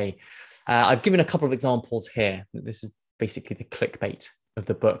today. I've given a couple of examples here. This is basically the clickbait of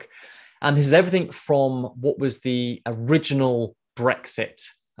the book. And this is everything from what was the original Brexit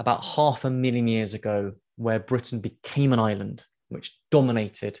about 500,000 years ago, where Britain became an island, which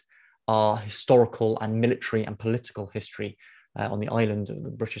dominated our historical and military and political history on the island of the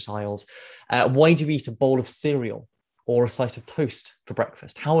British Isles. Why do we eat a bowl of cereal or a slice of toast for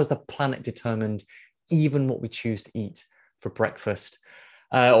breakfast? How has the planet determined even what we choose to eat for breakfast?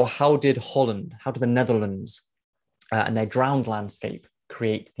 Or how did the Netherlands and their drowned landscape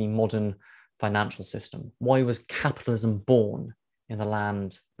create the modern financial system? Why was capitalism born in the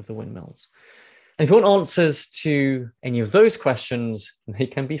land of the windmills? And if you want answers to any of those questions, they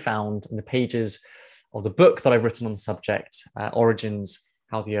can be found in the pages of the book that I've written on the subject, Origins,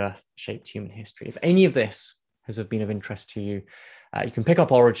 How the Earth Shaped Human History. If any of this has been of interest to you, you can pick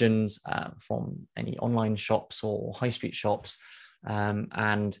up Origins from any online shops or high street shops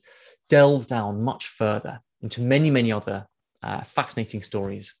and delve down much further into many, many other fascinating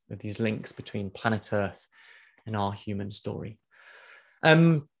stories of these links between planet Earth and our human story.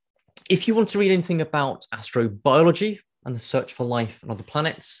 If you want to read anything about astrobiology and the search for life on other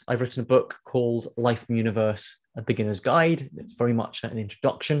planets, I've written a book called Life in the Universe, A Beginner's Guide. It's very much an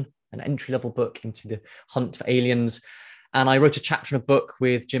introduction, an entry-level book into the hunt for aliens. And I wrote a chapter in a book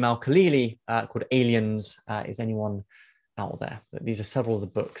with Jim Al-Khalili called Aliens. Is anyone out there? These are several of the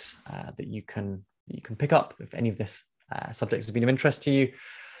books that you can pick up if any of this subject has been of interest to you.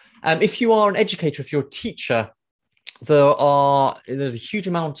 If you are an educator, if you're a teacher, there's a huge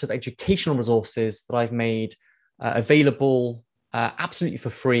amount of educational resources that I've made available absolutely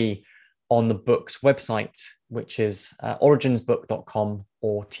for free on the book's website, which is originsbook.com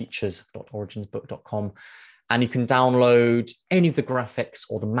or teachers.originsbook.com. And you can download any of the graphics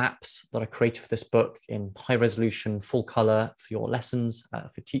or the maps that I created for this book in high resolution, full color for your lessons,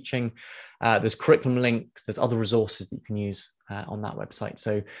 for teaching. There's curriculum links, there's other resources that you can use on that website.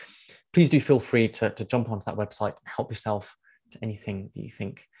 So please do feel free to jump onto that website and help yourself to anything that you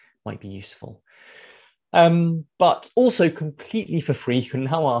think might be useful. But also completely for free, you can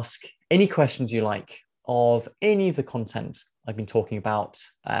now ask any questions you like of any of the content I've been talking about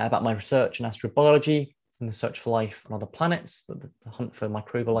my research in astrobiology and the search for life on other planets, the hunt for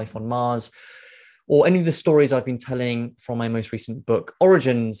microbial life on Mars, or any of the stories I've been telling from my most recent book,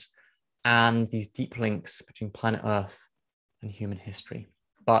 Origins, and these deep links between planet Earth and human history.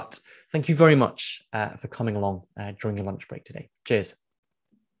 But thank you very much for coming along during your lunch break today. Cheers.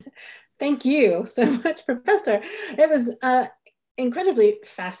 Thank you so much, Professor. It was incredibly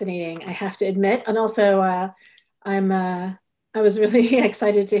fascinating, I have to admit. And also, I was really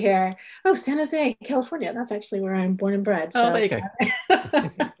excited to hear, San Jose, California. That's actually where I'm born and bred. So, there you go.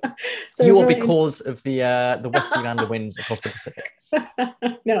 So you are really because of the westerly lander winds across the Pacific.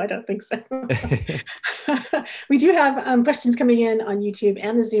 No, I don't think so. We do have questions coming in on YouTube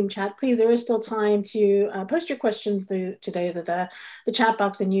and the Zoom chat. Please, there is still time to post your questions to the chat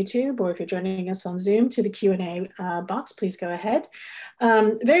box in YouTube, or if you're joining us on Zoom, to the Q&A box. Please go ahead.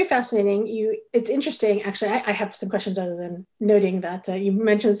 Very fascinating. It's interesting, actually. I have some questions other than noting that you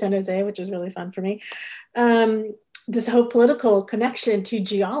mentioned San Jose, which was really fun for me. This whole political connection to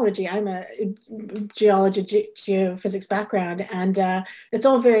geology. I'm a geology, geophysics background, and it's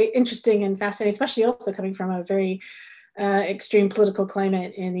all very interesting and fascinating, especially also coming from a very extreme political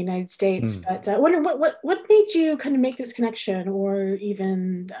climate in the United States. But I wonder what made you kind of make this connection, or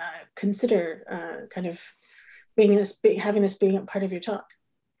even consider kind of having this being a part of your talk.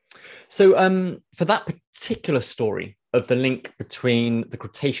 So for that particular story of the link between the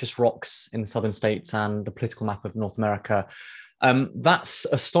Cretaceous rocks in the southern states and the political map of North America, that's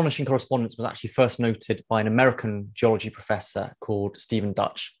astonishing correspondence was actually first noted by an American geology professor called Stephen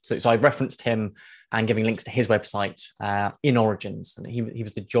Dutch. So I referenced him and giving links to his website in Origins, and he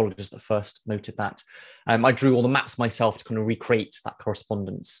was the geologist that first noted that. I drew all the maps myself to kind of recreate that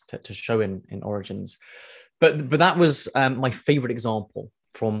correspondence to show in Origins. But that was my favorite example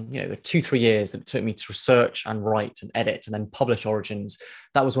from the 2-3 years that it took me to research and write and edit and then publish Origins.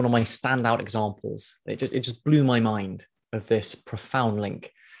 That was one of my standout examples. It just blew my mind of this profound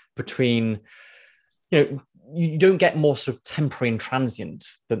link between, you don't get more sort of temporary and transient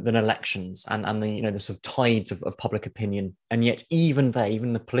than elections and the sort of tides of public opinion. And yet even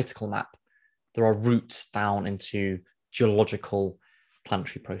the political map, there are roots down into geological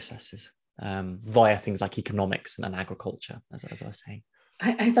planetary processes via things like economics and agriculture, as I was saying.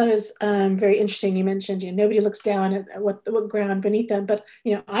 I thought it was very interesting. You mentioned, nobody looks down at what ground beneath them, but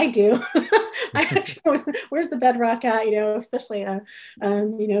I do. I actually, where's the bedrock at? Especially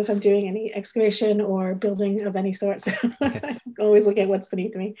if I'm doing any excavation or building of any sort. So yes. I always look at what's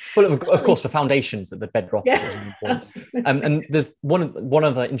beneath me. Well, of course, for foundations, that the bedrock is really important. And there's one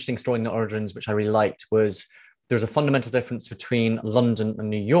other interesting story in the Origins which I really liked was there's a fundamental difference between London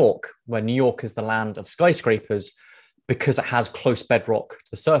and New York, where New York is the land of skyscrapers, because it has close bedrock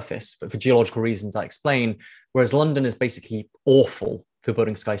to the surface, but for geological reasons I explain, whereas London is basically awful for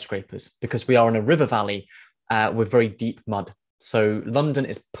building skyscrapers because we are in a river valley with very deep mud. So London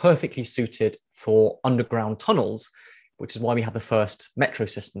is perfectly suited for underground tunnels, which is why we have the first metro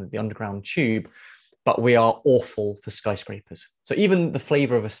system, the underground tube, but we are awful for skyscrapers. So even the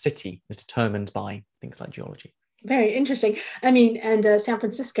flavor of a city is determined by things like geology. Very interesting. I mean, and San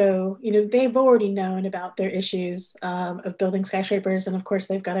Francisco, they've already known about their issues of building skyscrapers. And of course,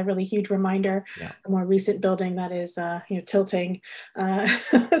 they've got a really huge reminder, a more recent building that is, tilting.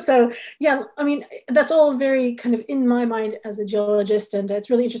 So, yeah, I mean, that's all very kind of in my mind as a geologist. And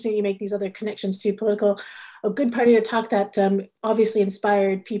it's really interesting you make these other connections to political. A good part of your talk that obviously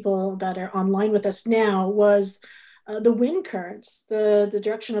inspired people that are online with us now was the wind currents, the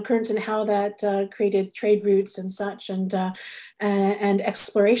directional currents, and how that created trade routes and such, and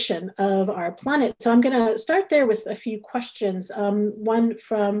exploration of our planet. So I'm going to start there with a few questions. One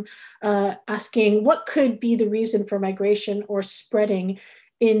from asking, what could be the reason for migration or spreading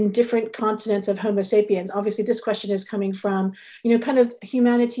in different continents of Homo sapiens? Obviously, this question is coming from, kind of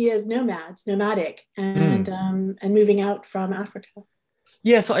humanity as nomadic, and moving out from Africa.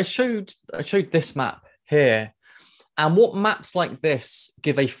 Yeah, so I showed this map here. And what maps like this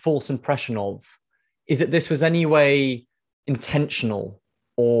give a false impression of is that this was anyway intentional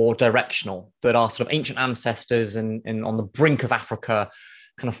or directional, that our sort of ancient ancestors and on the brink of Africa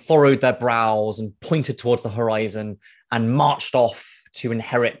kind of furrowed their brows and pointed towards the horizon and marched off to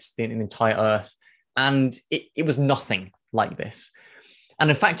inherit the entire earth. And it was nothing like this. And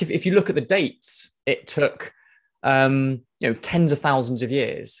in fact, if you look at the dates, it took tens of thousands of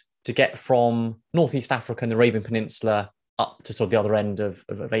years to get from Northeast Africa and the Arabian Peninsula up to sort of the other end of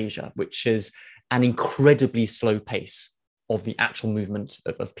Asia, which is an incredibly slow pace of the actual movement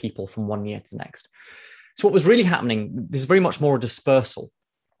of people from one year to the next. So what was really happening, this is very much more a dispersal,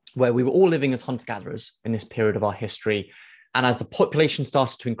 where we were all living as hunter-gatherers in this period of our history. And as the population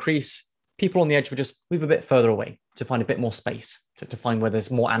started to increase, people on the edge would just move a bit further away to find a bit more space, to find where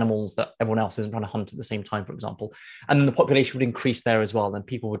there's more animals that everyone else isn't trying to hunt at the same time, for example. And then the population would increase there as well. Then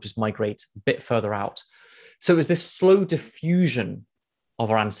people would just migrate a bit further out. So it was this slow diffusion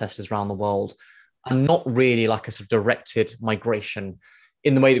of our ancestors around the world, and not really like a sort of directed migration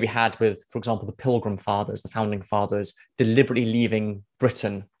in the way that we had with, for example, the Pilgrim Fathers, the founding fathers, deliberately leaving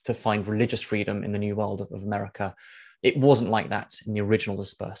Britain to find religious freedom in the new world of America. It wasn't like that in the original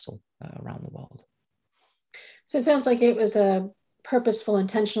dispersal around the world. So it sounds like it was a purposeful,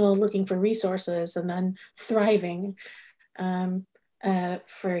 intentional looking for resources and then thriving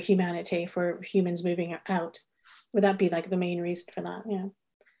for humanity, for humans moving out. Would that be like the main reason for that? Yeah.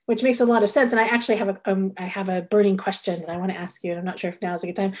 Which makes a lot of sense. And I actually have a burning question that I want to ask you. And I'm not sure if now is a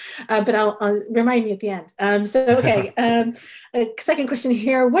good time, but I'll remind me at the end. Second question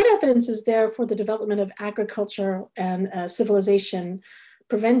here. What evidence is there for the development of agriculture and civilization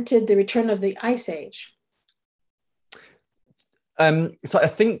prevented the return of the Ice Age? So I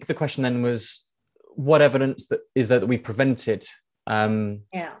think the question then was, what evidence that is there that we prevented?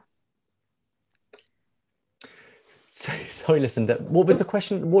 Sorry, Lucinda. What was the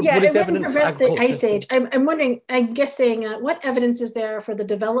question? Yeah, What is it the wouldn't evidence for prevent the agriculture? ice age. I'm wondering, I'm guessing, what evidence is there for the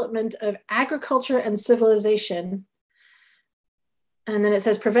development of agriculture and civilization? And then it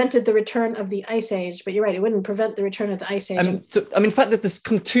says prevented the return of the ice age, but you're right, it wouldn't prevent the return of the ice age. So, I mean, in fact, that there's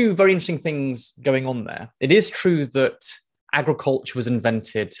kind of two very interesting things going on there. It is true that agriculture was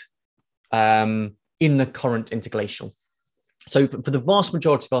invented in the current interglacial. So for the vast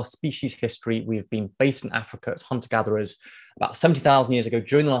majority of our species history, we have been based in Africa as hunter-gatherers. About 70,000 years ago,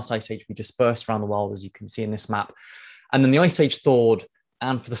 during the last ice age, we dispersed around the world, as you can see in this map. And then the ice age thawed.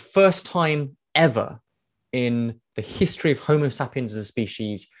 And for the first time ever in the history of Homo sapiens as a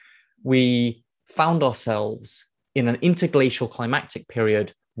species, we found ourselves in an interglacial climactic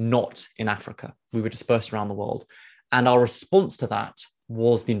period, not in Africa. We were dispersed around the world. And our response to that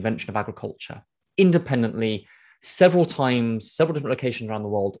was the invention of agriculture. Independently, several times, several different locations around the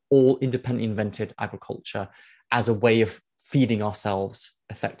world, all independently invented agriculture as a way of feeding ourselves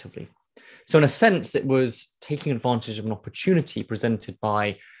effectively. So in a sense, it was taking advantage of an opportunity presented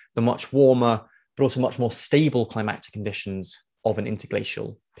by the much warmer, but also much more stable climatic conditions of an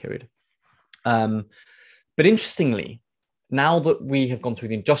interglacial period. But interestingly, now that we have gone through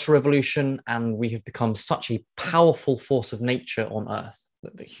the Industrial Revolution and we have become such a powerful force of nature on Earth,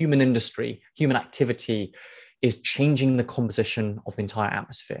 that the human industry, human activity is changing the composition of the entire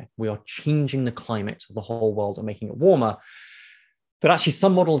atmosphere. We are changing the climate of the whole world and making it warmer. But actually,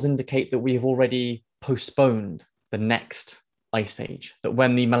 some models indicate that we have already postponed the next ice age, that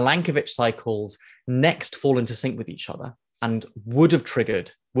when the Milankovitch cycles next fall into sync with each other and would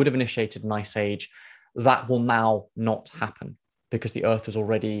have initiated an ice age, that will now not happen because the Earth is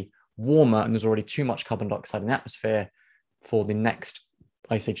already warmer and there's already too much carbon dioxide in the atmosphere for the next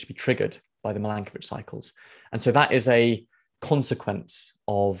ice age to be triggered by the Milankovitch cycles. And so that is a consequence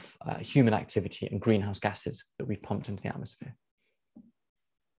of human activity and greenhouse gases that we've pumped into the atmosphere.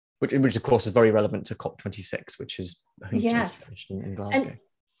 Which of course is very relevant to COP26, which is in Glasgow.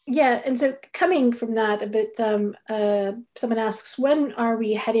 And so coming from that a bit, someone asks, when are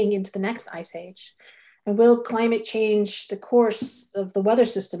we heading into the next ice age? And will climate change the course of the weather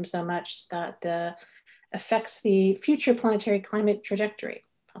system so much that affects the future planetary climate trajectory,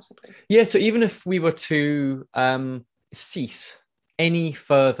 possibly? Yeah, so even if we were to cease any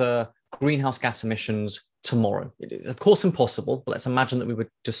further greenhouse gas emissions tomorrow, it is of course impossible, but let's imagine that we would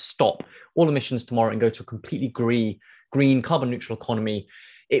just stop all emissions tomorrow and go to a completely green carbon neutral economy.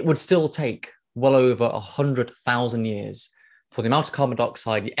 It would still take well over 100,000 years for the amount of carbon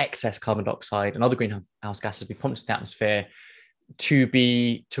dioxide, the excess carbon dioxide and other greenhouse gases we pumped into the atmosphere to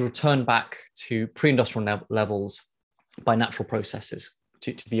return back to pre-industrial levels by natural processes,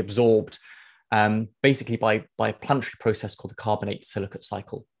 to be absorbed basically by a planetary process called the carbonate silicate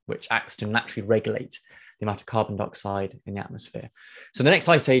cycle, which acts to naturally regulate the amount of carbon dioxide in the atmosphere. So the next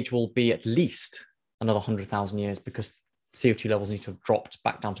ice age will be at least another 100,000 years because CO2 levels need to have dropped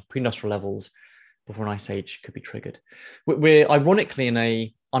back down to pre-industrial levels before an ice age could be triggered. We're ironically in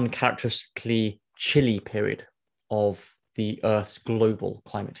a uncharacteristically chilly period of the Earth's global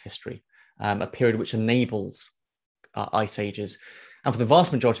climate history, a period which enables ice ages. And for the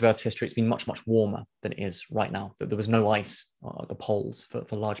vast majority of Earth's history, it's been much, much warmer than it is right now. There was no ice at the poles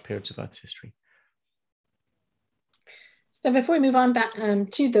for large periods of Earth's history. So before we move on back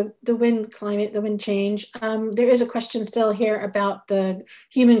to the wind climate, the wind change, there is a question still here about the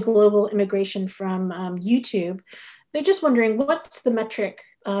human global immigration from YouTube. They're just wondering, what's the metric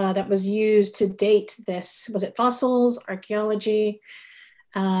that was used to date this? Was it fossils, archaeology?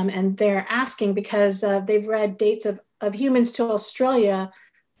 And they're asking because they've read dates of humans to Australia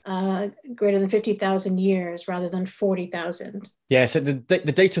greater than 50,000 years rather than 40,000. Yeah, so the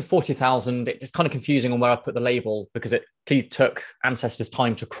date of 40,000, it's kind of confusing on where I put the label because it clearly took ancestors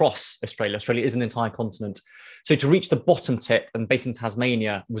time to cross Australia. Australia is an entire continent. So to reach the bottom tip and based in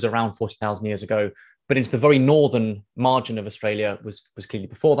Tasmania was around 40,000 years ago, but into the very northern margin of Australia was clearly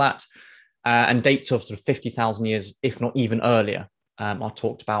before that. And dates of sort of 50,000 years, if not even earlier, are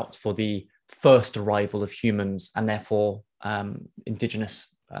talked about for the first arrival of humans and therefore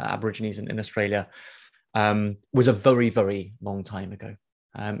indigenous Aborigines in Australia, was a very, very long time ago.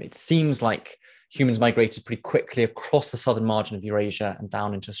 It seems like humans migrated pretty quickly across the southern margin of Eurasia and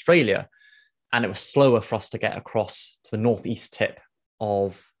down into Australia, and it was slower for us to get across to the northeast tip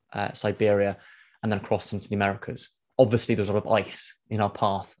of Siberia and then across into the Americas. Obviously, there was a lot of ice in our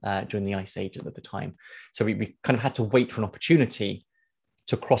path during the ice age at the time. So we kind of had to wait for an opportunity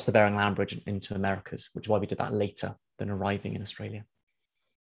to cross the Bering Land Bridge into Americas, which is why we did that later than arriving in Australia.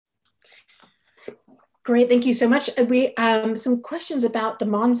 Great, thank you so much. We some questions about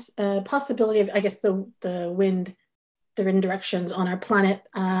the possibility of, I guess, the wind the wind directions on our planet.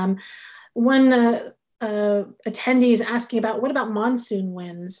 One attendee is asking about, what about monsoon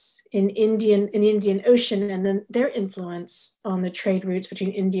winds in the Indian Ocean, and then their influence on the trade routes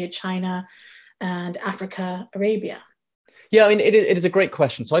between India, China, and Africa, Arabia? Yeah, I mean, it is a great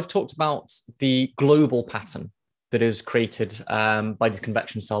question. So I've talked about the global pattern that is created by these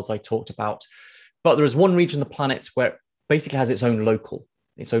convection cells I talked about. But there is one region of the planet where it basically has its own local,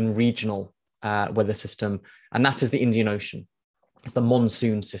 its own regional weather system, and that is the Indian Ocean. It's the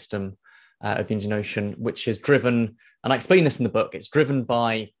monsoon system of the Indian Ocean, which is driven, and I explain this in the book, it's driven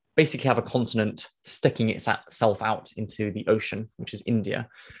by basically have a continent sticking itself out into the ocean, which is India.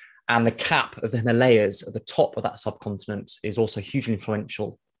 And the cap of the Himalayas at the top of that subcontinent is also hugely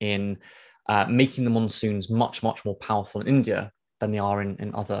influential in making the monsoons much, much more powerful in India than they are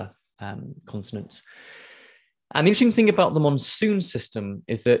in other continents. And the interesting thing about the monsoon system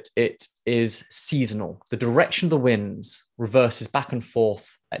is that it is seasonal. The direction of the winds reverses back and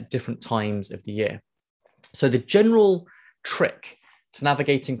forth at different times of the year. So the general trick to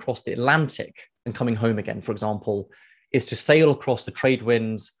navigating across the Atlantic and coming home again, for example, is to sail across the trade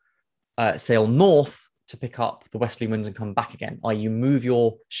winds, sail north to pick up the westerly winds and come back again, i.e. you move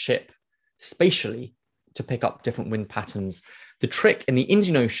your ship spatially to pick up different wind patterns. The trick in the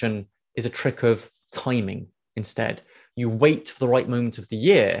Indian Ocean is a trick of timing instead. You wait for the right moment of the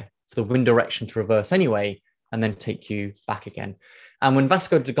year for the wind direction to reverse anyway, and then take you back again. And when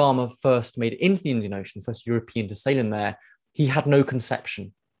Vasco da Gama first made it into the Indian Ocean, first European to sail in there, he had no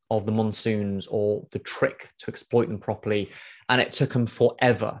conception of the monsoons or the trick to exploit them properly. And it took him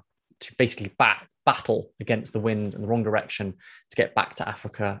forever to basically battle against the wind in the wrong direction to get back to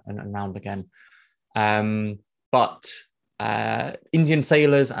Africa and round again. But Indian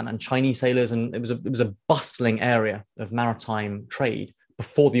sailors and Chinese sailors, and it was a bustling area of maritime trade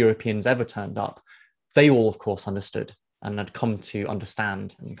before the Europeans ever turned up. They all, of course, understood and had come to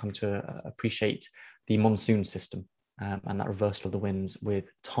understand and come to appreciate the monsoon system and that reversal of the winds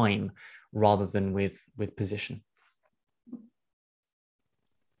with time rather than with position.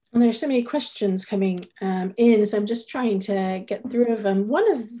 And there's so many questions coming in, so I'm just trying to get through them.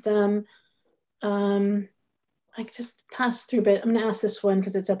 One of them, I just passed through, but I'm going to ask this one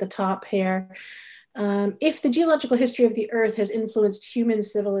because it's at the top here. If the geological history of the Earth has influenced human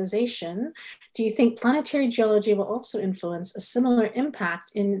civilization, do you think planetary geology will also influence a similar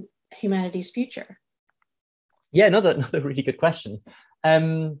impact in humanity's future? Yeah, another really good question.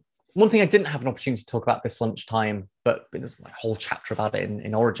 One thing I didn't have an opportunity to talk about this lunchtime, but there's a whole chapter about it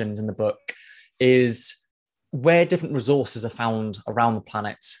in Origins in the book, is where different resources are found around the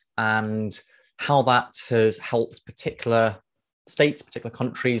planet and how that has helped particular states, particular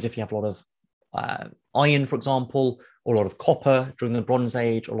countries. If you have a lot of iron, for example, or a lot of copper during the Bronze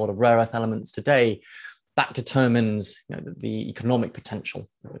Age, or a lot of rare earth elements today, that determines the economic potential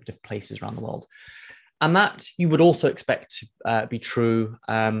of different places around the world. And that you would also expect to be true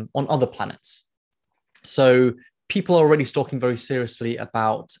on other planets. So people are already talking very seriously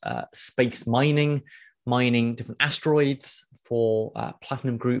about space mining different asteroids for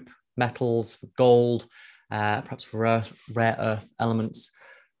platinum group metals, for gold, perhaps for rare earth elements.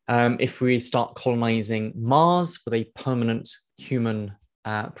 If we start colonizing Mars with a permanent human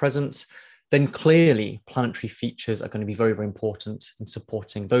presence, then clearly planetary features are going to be very, very important in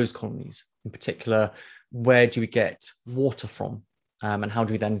supporting those colonies. In particular, where do we get water from? And how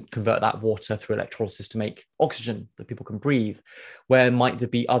do we then convert that water through electrolysis to make oxygen that people can breathe? Where might there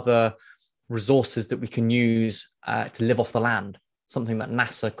be other resources that we can use to live off the land? Something that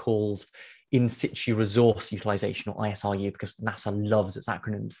NASA calls in situ resource utilization, or ISRU, because NASA loves its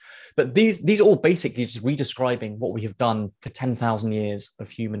acronyms. But these are all basically just redescribing what we have done for 10,000 years of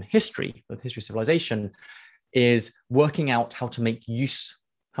human history, of history of civilization, is working out how to make use,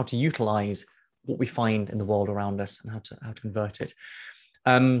 how to utilize what we find in the world around us and how to convert it.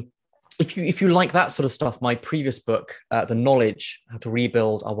 If you like that sort of stuff, my previous book, The Knowledge, How to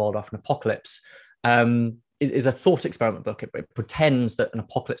Rebuild Our World After an Apocalypse, is a thought experiment book. It pretends that an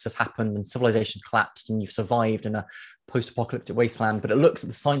apocalypse has happened and civilization collapsed and you've survived in a post-apocalyptic wasteland, but it looks at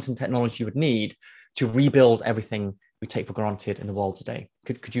the science and technology you would need to rebuild everything we take for granted in the world today.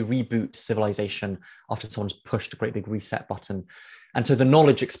 Could you reboot civilization after someone's pushed a great big reset button? And so The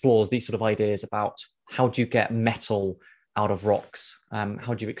Knowledge explores these sort of ideas about how do you get metal out of rocks?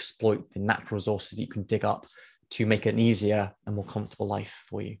 How do you exploit the natural resources that you can dig up to make it an easier and more comfortable life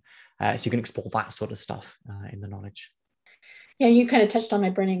for you? So you can explore that sort of stuff in The Knowledge. Yeah, you kind of touched on my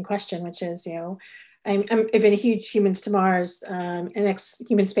burning question, which is, I've been a huge Humans to Mars and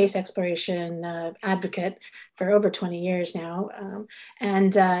human space exploration advocate for over 20 years now.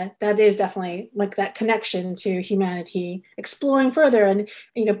 And that is definitely like that connection to humanity exploring further. And,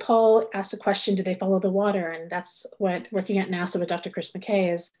 Paul asked a question, do they follow the water? And that's what working at NASA with Dr. Chris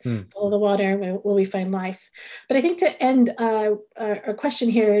McKay is, follow the water, will we find life? But I think to end our question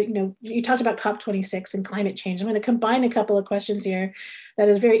here, you talked about COP26 and climate change. I'm going to combine a couple of questions here that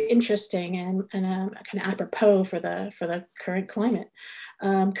is very interesting and kind of apropos for the current climate,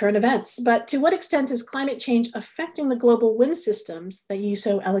 current events. But to what extent is climate change affecting the global wind systems that you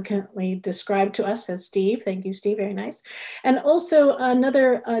so eloquently described to us as Steve? Thank you, Steve, very nice. And also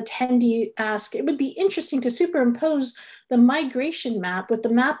another attendee asked, it would be interesting to superimpose the migration map with the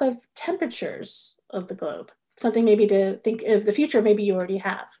map of temperatures of the globe. Something maybe to think of the future, maybe you already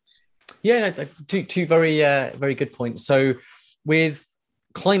have. Yeah, two very good points. So with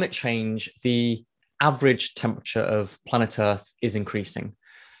climate change, the average temperature of planet Earth is increasing.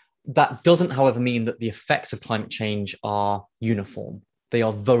 That doesn't, however, mean that the effects of climate change are uniform. They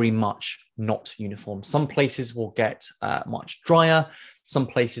are very much not uniform. Some places will get much drier. Some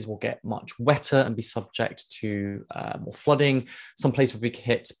places will get much wetter and be subject to more flooding. Some places will be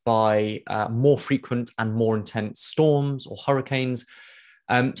hit by more frequent and more intense storms or hurricanes.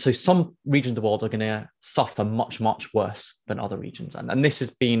 So some regions of the world are going to suffer much, much worse than other regions. And this has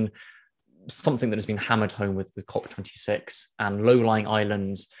been something that has been hammered home with COP26 and low-lying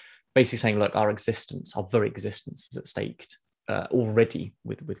islands basically saying, look, our very existence is at stake already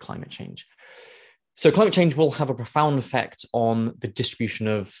with climate change. So climate change will have a profound effect on the distribution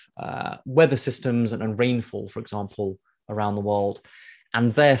of weather systems and rainfall, for example, around the world.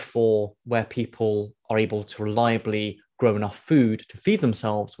 And therefore, where people are able to reliably grow enough food to feed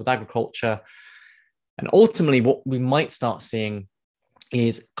themselves with agriculture. And ultimately, what we might start seeing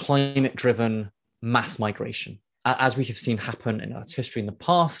is climate-driven mass migration, as we have seen happen in Earth's history in the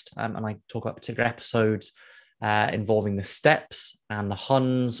past. And I talk about particular episodes involving the steppes and the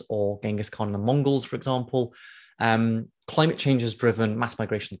Huns or Genghis Khan and the Mongols, for example. Climate change has driven mass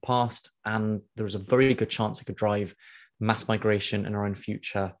migration in the past, and there is a very good chance it could drive mass migration in our own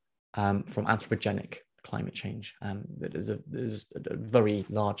future from anthropogenic climate change. There's a very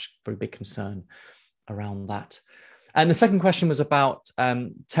large, very big concern around that. And the second question was about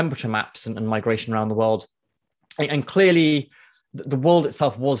temperature maps and migration around the world. And clearly, the world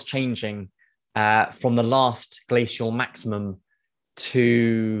itself was changing from the last glacial maximum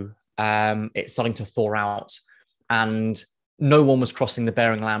to it starting to thaw out. And no one was crossing the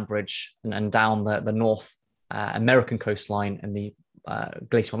Bering Land Bridge and down the North American coastline and the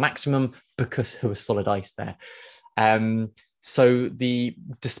glacial maximum because there was solid ice there. So the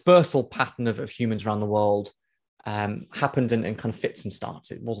dispersal pattern of humans around the world happened in kind of fits and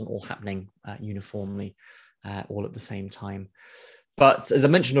starts. It wasn't all happening uniformly all at the same time. But as I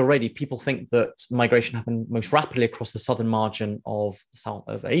mentioned already, people think that migration happened most rapidly across the southern margin of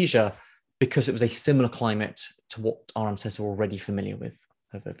Asia because it was a similar climate to what our ancestors were already familiar with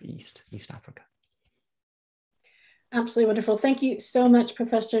of East Africa. Absolutely wonderful. Thank you so much,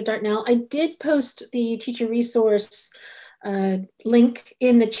 Professor Dartnell. I did post the teacher resource link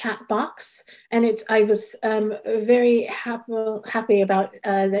in the chat box, and I was very happy about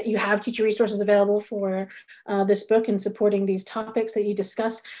that you have teacher resources available for this book and supporting these topics that you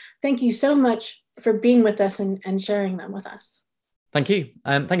discuss. Thank you so much for being with us and sharing them with us. Thank you.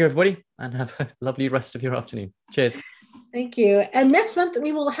 Thank you, everybody, and have a lovely rest of your afternoon. Cheers. Thank you. And next month,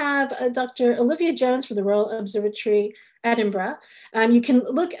 we will have Dr. Olivia Jones for the Royal Observatory, Edinburgh. You can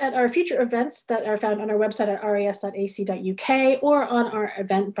look at our future events that are found on our website at ras.ac.uk or on our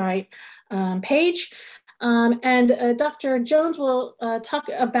Eventbrite page. And Dr. Jones will talk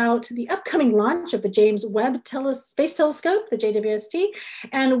about the upcoming launch of the James Webb Space Telescope, the JWST,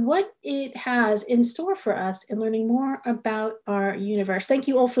 and what it has in store for us in learning more about our universe. Thank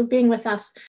you all for being with us.